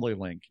Calendly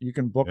link. You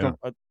can book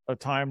a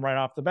time right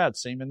off the bat.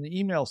 Same in the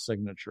email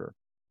signature.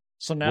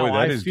 So now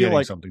I feel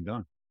like something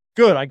done.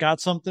 Good. I got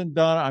something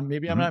done.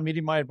 I'm not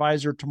meeting my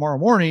advisor tomorrow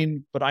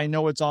morning, but I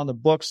know it's on the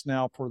books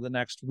now for the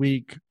next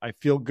week. I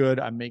feel good.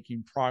 I'm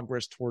making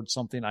progress towards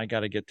something I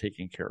got to get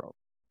taken care of.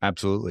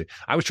 Absolutely.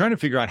 I was trying to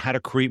figure out how to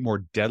create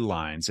more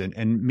deadlines,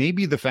 and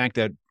maybe the fact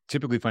that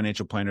typically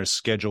financial planners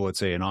schedule, let's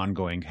say, an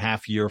ongoing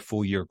half year,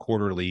 full year,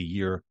 quarterly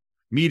year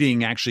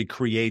meeting actually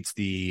creates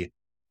the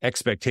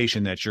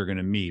expectation that you're going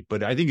to meet.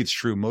 But I think it's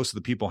true. Most of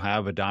the people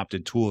have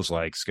adopted tools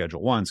like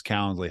Schedule Once,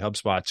 Calendly,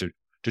 HubSpot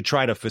to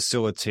try to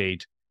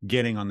facilitate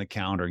getting on the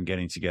calendar and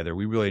getting together.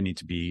 We really need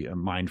to be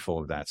mindful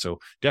of that. So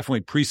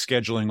definitely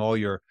pre-scheduling all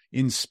your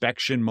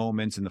inspection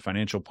moments in the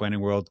financial planning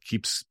world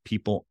keeps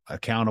people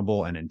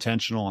accountable and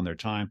intentional on their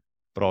time,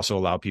 but also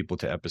allow people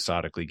to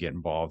episodically get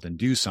involved and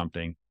do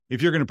something.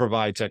 If you're going to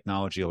provide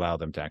technology, allow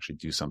them to actually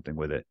do something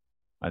with it.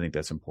 I think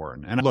that's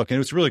important. And look, and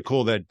it's really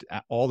cool that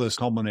all this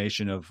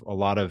culmination of a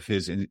lot of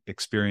his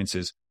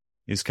experiences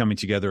is coming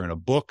together in a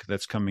book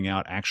that's coming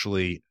out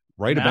actually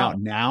about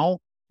now.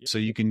 So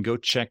you can go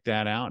check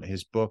that out.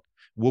 His book,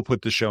 we'll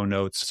put the show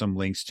notes, some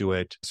links to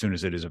it as soon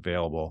as it is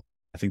available.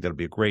 I think that'll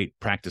be a great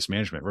practice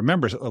management.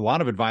 Remember, a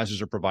lot of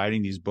advisors are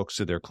providing these books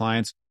to their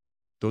clients.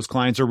 Those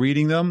clients are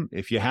reading them.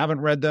 If you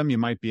haven't read them, you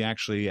might be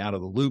actually out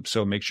of the loop.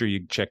 So make sure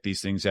you check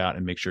these things out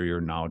and make sure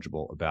you're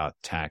knowledgeable about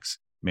tax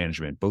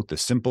management, both the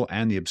simple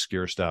and the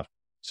obscure stuff,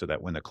 so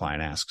that when the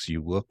client asks,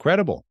 you look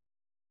credible.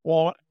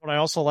 Well, what I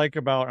also like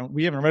about, and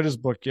we haven't read his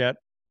book yet,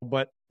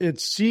 but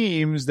it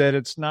seems that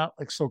it's not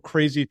like so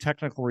crazy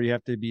technical where you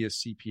have to be a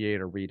CPA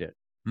to read it.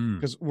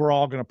 Because we're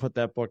all going to put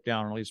that book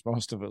down, or at least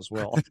most of us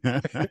will.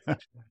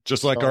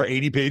 Just like our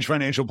 80-page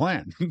financial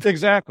plan.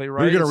 Exactly,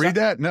 right? You're going to read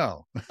that?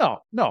 No.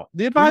 No.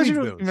 The advisor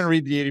isn't going to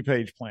read the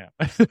 80-page plan.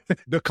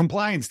 The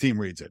compliance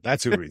team reads it.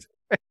 That's who reads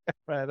it.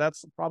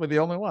 That's probably the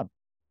only one.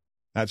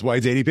 That's why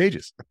it's 80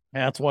 pages.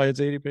 That's why it's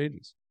 80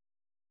 pages.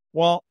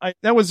 Well,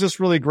 that was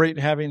just really great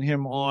having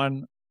him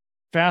on.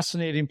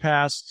 Fascinating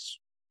past,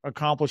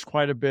 accomplished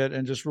quite a bit,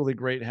 and just really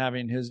great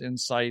having his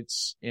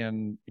insights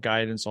and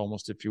guidance,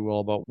 almost, if you will,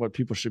 about what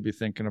people should be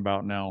thinking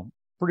about now.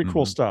 Pretty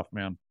cool stuff,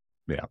 man.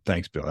 Yeah.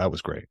 Thanks, Bill. That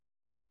was great.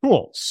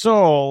 Cool.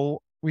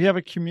 So we have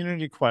a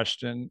community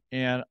question,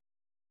 and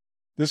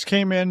this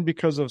came in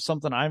because of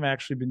something I've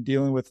actually been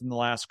dealing with in the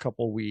last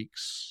couple of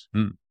weeks.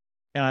 And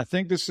I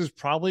think this is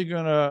probably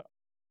going to,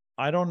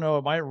 I don't know,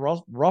 it might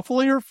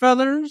ruffle your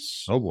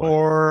feathers. Oh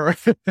boy.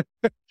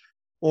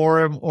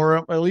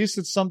 or at least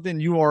it's something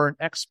you are an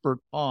expert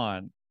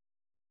on.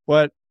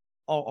 But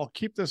I'll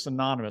keep this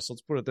anonymous.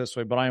 Let's put it this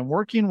way. But I am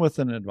working with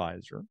an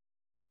advisor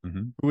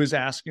who is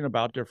asking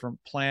about different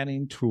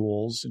planning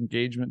tools,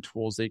 engagement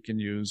tools they can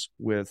use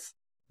with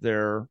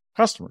their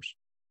customers,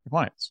 their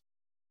clients.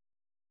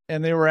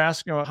 And they were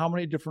asking about how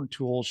many different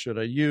tools should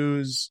I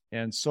use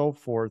and so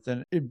forth.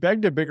 And it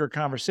begged a bigger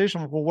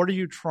conversation. Like, well, what are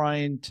you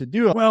trying to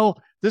do? Well,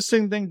 this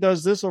thing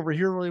does this over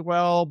here really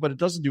well, but it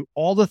doesn't do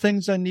all the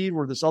things I need,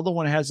 where this other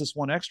one has this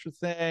one extra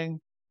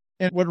thing.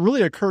 And what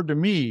really occurred to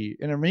me,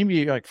 and it made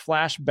me like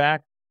flash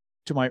back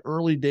to my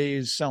early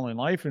days selling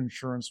life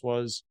insurance,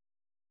 was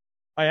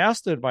I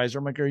asked the advisor,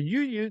 I'm like, are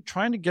you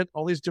trying to get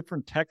all these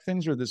different tech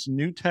things or this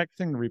new tech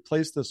thing to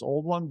replace this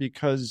old one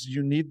because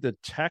you need the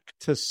tech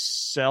to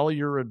sell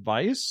your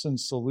advice and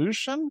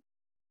solution?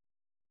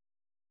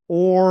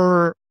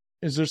 Or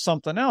is there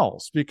something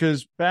else?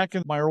 Because back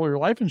in my earlier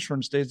life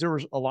insurance days, there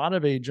was a lot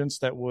of agents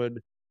that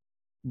would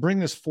bring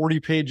this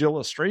 40-page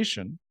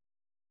illustration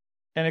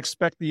and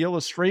expect the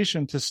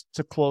illustration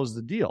to close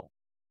the deal.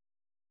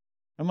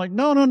 I'm like,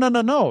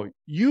 no.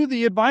 You,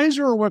 the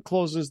advisor, are what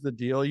closes the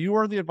deal. You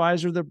are the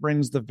advisor that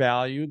brings the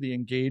value, the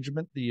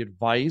engagement, the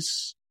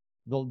advice,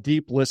 the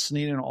deep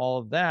listening, and all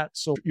of that.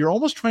 So you're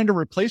almost trying to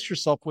replace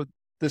yourself with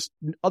this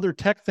other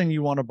tech thing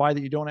you want to buy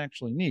that you don't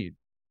actually need.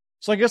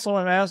 So I guess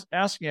what I'm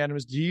asking, Adam,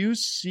 is do you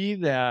see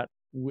that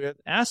with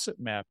asset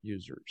map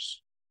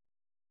users?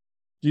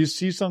 Do you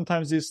see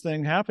sometimes this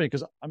thing happening?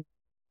 Because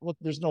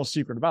there's no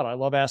secret about it. I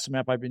love asset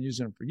map. I've been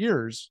using it for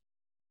years.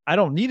 I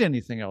don't need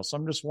anything else.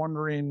 I'm just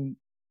wondering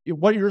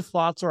what your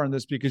thoughts are on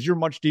this, because you're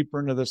much deeper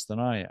into this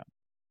than I am.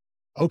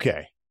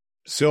 Okay.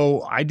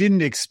 So I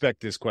didn't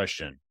expect this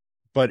question,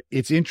 but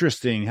it's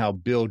interesting how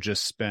Bill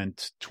just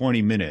spent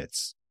 20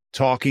 minutes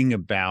talking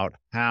about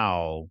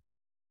how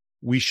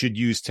we should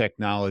use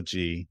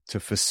technology to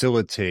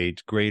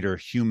facilitate greater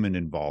human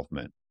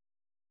involvement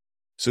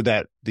so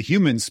that the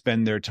humans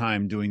spend their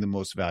time doing the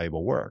most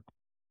valuable work.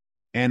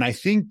 And I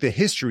think the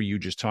history you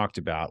just talked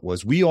about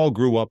was we all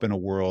grew up in a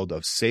world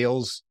of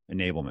sales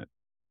enablement.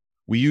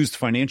 We used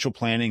financial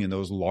planning and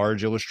those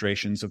large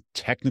illustrations of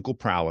technical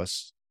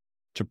prowess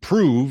to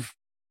prove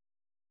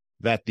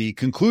that the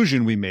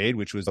conclusion we made,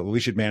 which was that we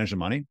should manage the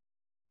money,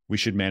 we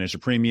should manage the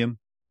premium,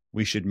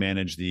 we should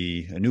manage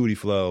the annuity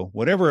flow,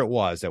 whatever it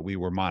was that we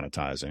were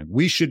monetizing,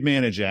 we should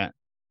manage that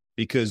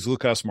because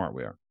look how smart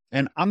we are.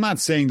 And I'm not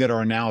saying that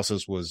our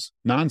analysis was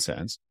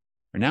nonsense.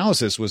 Our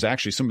analysis was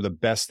actually some of the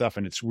best stuff,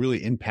 and it's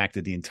really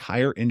impacted the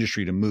entire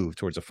industry to move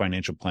towards a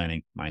financial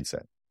planning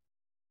mindset.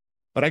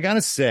 But I got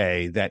to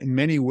say that in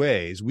many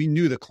ways, we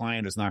knew the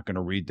client is not going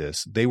to read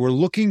this. They were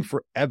looking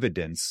for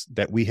evidence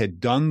that we had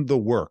done the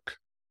work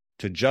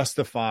to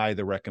justify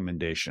the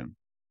recommendation,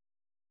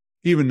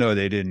 even though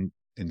they didn't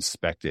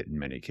inspect it in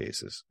many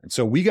cases. And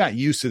so we got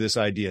used to this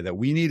idea that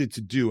we needed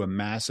to do a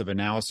massive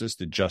analysis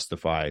to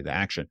justify the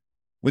action.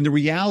 When the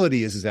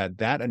reality is that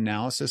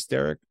analysis,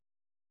 Derek,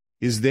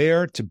 is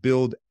there to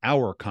build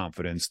our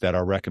confidence that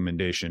our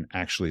recommendation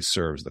actually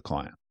serves the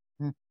client.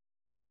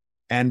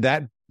 And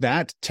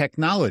that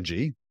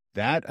technology,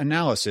 that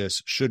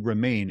analysis should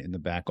remain in the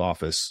back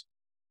office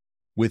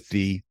with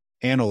the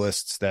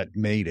analysts that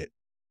made it.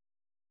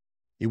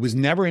 It was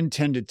never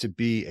intended to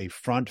be a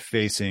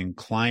front-facing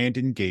client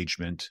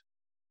engagement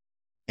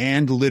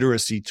and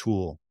literacy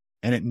tool.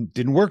 And it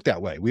didn't work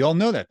that way. We all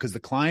know that because the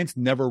clients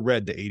never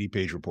read the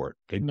 80-page report.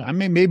 I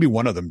mean, maybe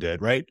one of them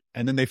did, right?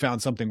 And then they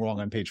found something wrong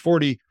on page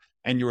 40.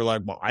 And you were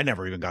like, well, I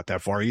never even got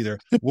that far either.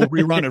 We'll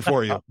rerun it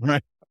for you,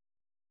 right?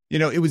 You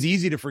know, it was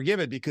easy to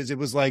forgive it because it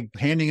was like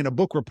handing in a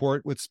book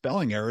report with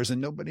spelling errors and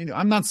nobody knew.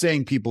 I'm not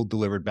saying people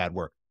delivered bad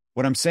work.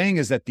 What I'm saying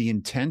is that the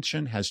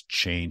intention has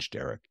changed,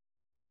 Eric.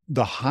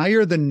 The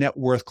higher the net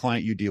worth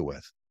client you deal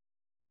with,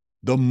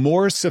 the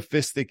more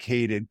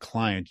sophisticated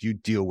client you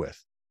deal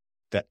with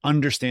that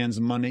understands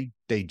money,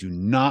 they do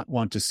not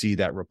want to see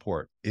that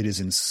report. It is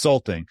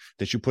insulting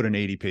that you put an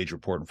 80-page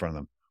report in front of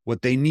them.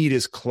 What they need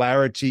is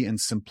clarity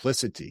and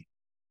simplicity.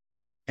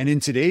 And in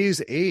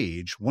today's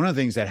age, one of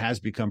the things that has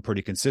become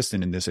pretty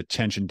consistent in this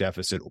attention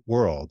deficit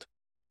world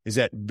is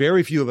that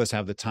very few of us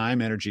have the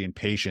time, energy, and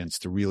patience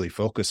to really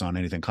focus on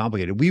anything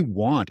complicated. We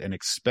want and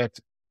expect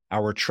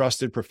our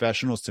trusted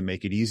professionals to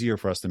make it easier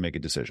for us to make a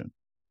decision.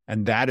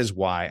 And that is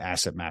why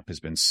Asset Map has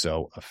been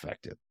so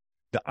effective.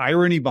 The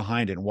irony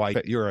behind it and why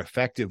you're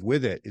effective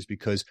with it is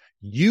because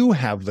you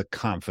have the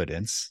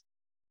confidence,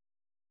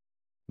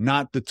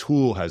 not the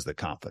tool has the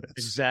confidence.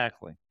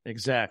 Exactly.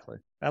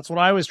 That's what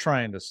I was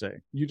trying to say.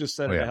 You just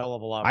said it a hell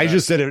of a lot better. I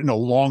just said it in a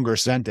longer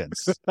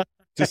sentence.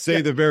 to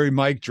say the very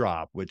mic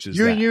drop, which is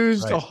you that,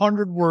 used right?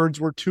 100 words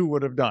where 2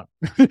 would have done.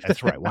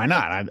 That's right. Why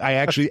not? I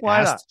actually Why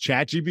asked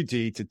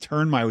ChatGPT to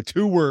turn my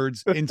 2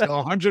 words into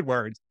 100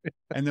 words,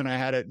 and then I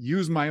had to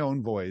use my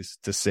own voice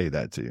to say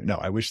that to you. No,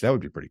 I wish that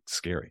would be pretty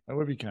scary. That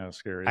would be kind of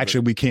scary.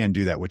 Actually, we can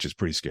do that, which is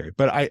pretty scary.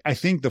 But I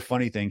think the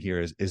funny thing here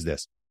is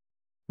this.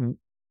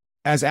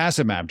 As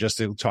AssetMap, just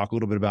to talk a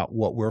little bit about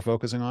what we're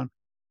focusing on,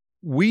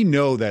 we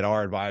know that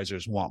our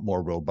advisors want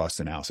more robust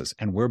analysis,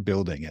 and we're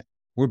building it.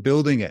 We're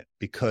building it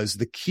because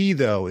the key,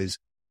 though, is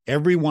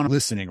everyone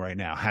listening right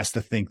now has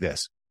to think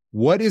this.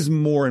 What is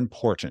more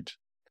important,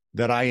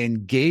 that I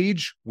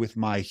engage with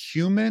my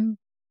human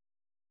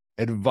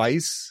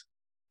advice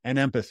and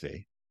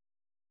empathy,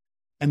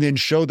 and then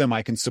show them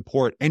I can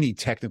support any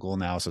technical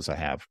analysis I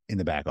have in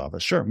the back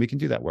office? Sure, we can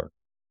do that work.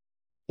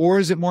 Or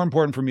is it more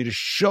important for me to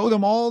show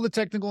them all the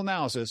technical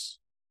analysis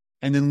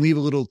and then leave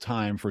a little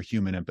time for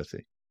human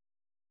empathy?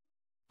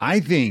 I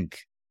think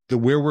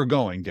where we're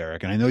going,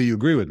 Derek, and I know you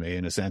agree with me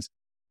in a sense,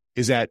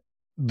 is that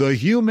the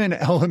human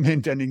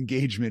element and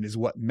engagement is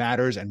what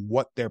matters and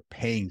what they're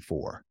paying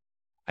for.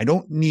 I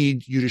don't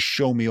need you to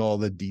show me all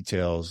the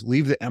details.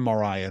 Leave the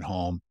MRI at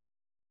home.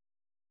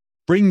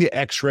 Bring the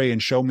X-ray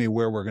and show me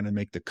where we're going to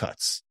make the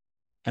cuts.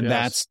 And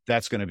Yes.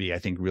 that's going to be, I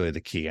think, really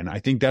the key. And I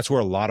think that's where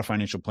a lot of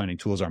financial planning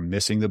tools are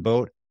missing the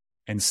boat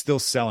and still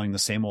selling the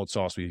same old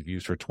sauce we've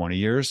used for 20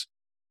 years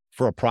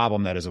for a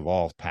problem that has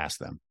evolved past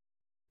them.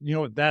 You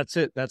know, that's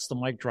it. That's the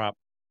mic drop.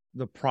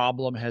 The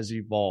problem has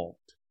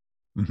evolved.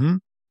 Mm-hmm.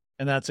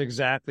 And that's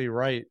exactly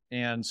right.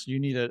 And so you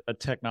need a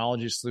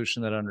technology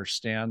solution that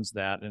understands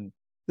that. And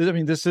I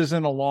mean, this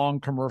isn't a long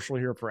commercial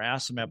here for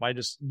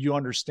AssetMap. You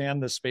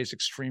understand this space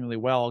extremely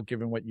well,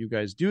 given what you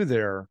guys do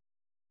there.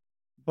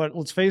 But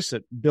let's face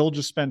it, Bill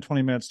just spent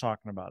 20 minutes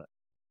talking about it.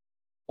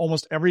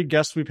 Almost every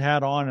guest we've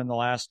had on in the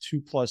last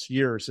 2+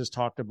 years has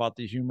talked about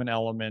the human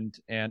element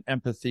and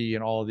empathy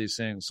and all of these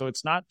things. So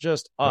it's not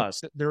just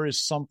us. There is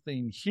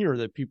something here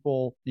that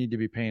people need to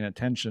be paying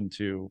attention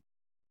to.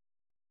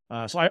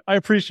 So I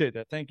appreciate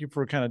that. Thank you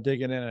for kind of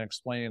digging in and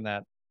explaining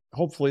that.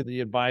 Hopefully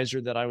the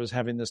advisor that I was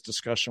having this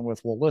discussion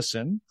with will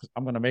listen.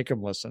 I'm going to make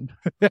him listen.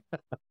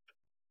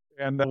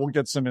 And we'll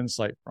get some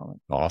insight from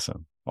it.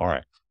 Awesome. All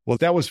right. Well,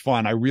 that was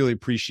fun. I really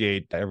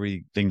appreciate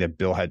everything that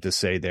Bill had to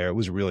say there. It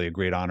was really a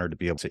great honor to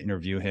be able to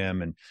interview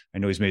him. And I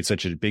know he's made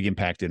such a big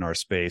impact in our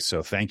space.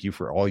 So thank you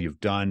for all you've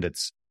done.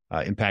 That's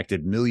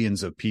impacted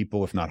millions of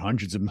people, if not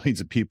hundreds of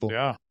millions of people.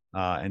 Yeah.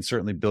 And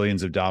certainly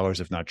billions of dollars,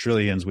 if not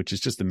trillions, which is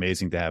just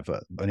amazing to have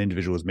an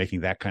individual who's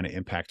making that kind of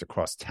impact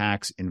across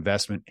tax,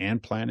 investment,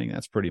 and planning.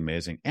 That's pretty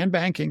amazing. And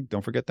banking.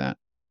 Don't forget that.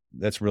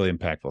 That's really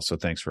impactful. So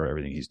thanks for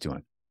everything he's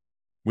doing.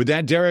 With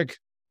that, Derek,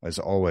 as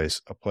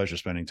always, a pleasure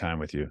spending time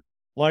with you.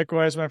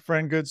 Likewise, my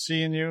friend, good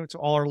seeing you. To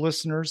all our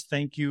listeners,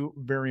 thank you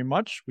very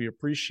much. We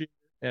appreciate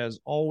it. As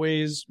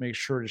always, make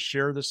sure to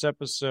share this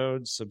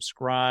episode,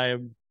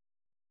 subscribe,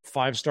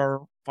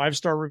 5-star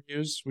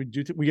reviews.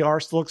 We are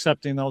still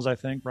accepting those, I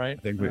think, right?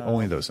 I think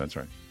only those. That's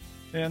right.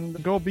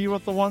 And go be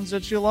with the ones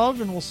that you love,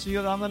 and we'll see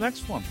you on the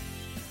next one.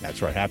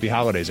 That's right. Happy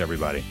holidays,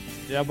 everybody.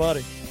 Yeah,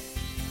 buddy.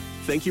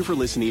 Thank you for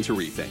listening to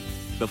Rethink,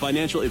 the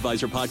Financial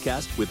Advisor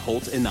Podcast with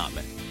Holt and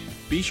Notman.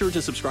 Be sure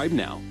to subscribe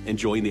now and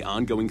join the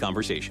ongoing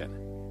conversation.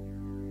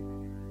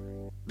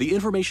 The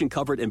information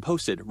covered and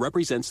posted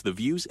represents the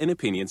views and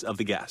opinions of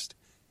the guest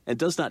and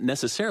does not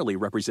necessarily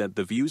represent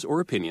the views or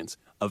opinions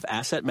of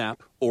AssetMap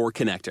or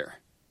Connector.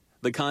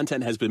 The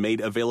content has been made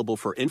available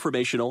for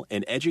informational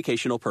and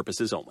educational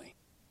purposes only.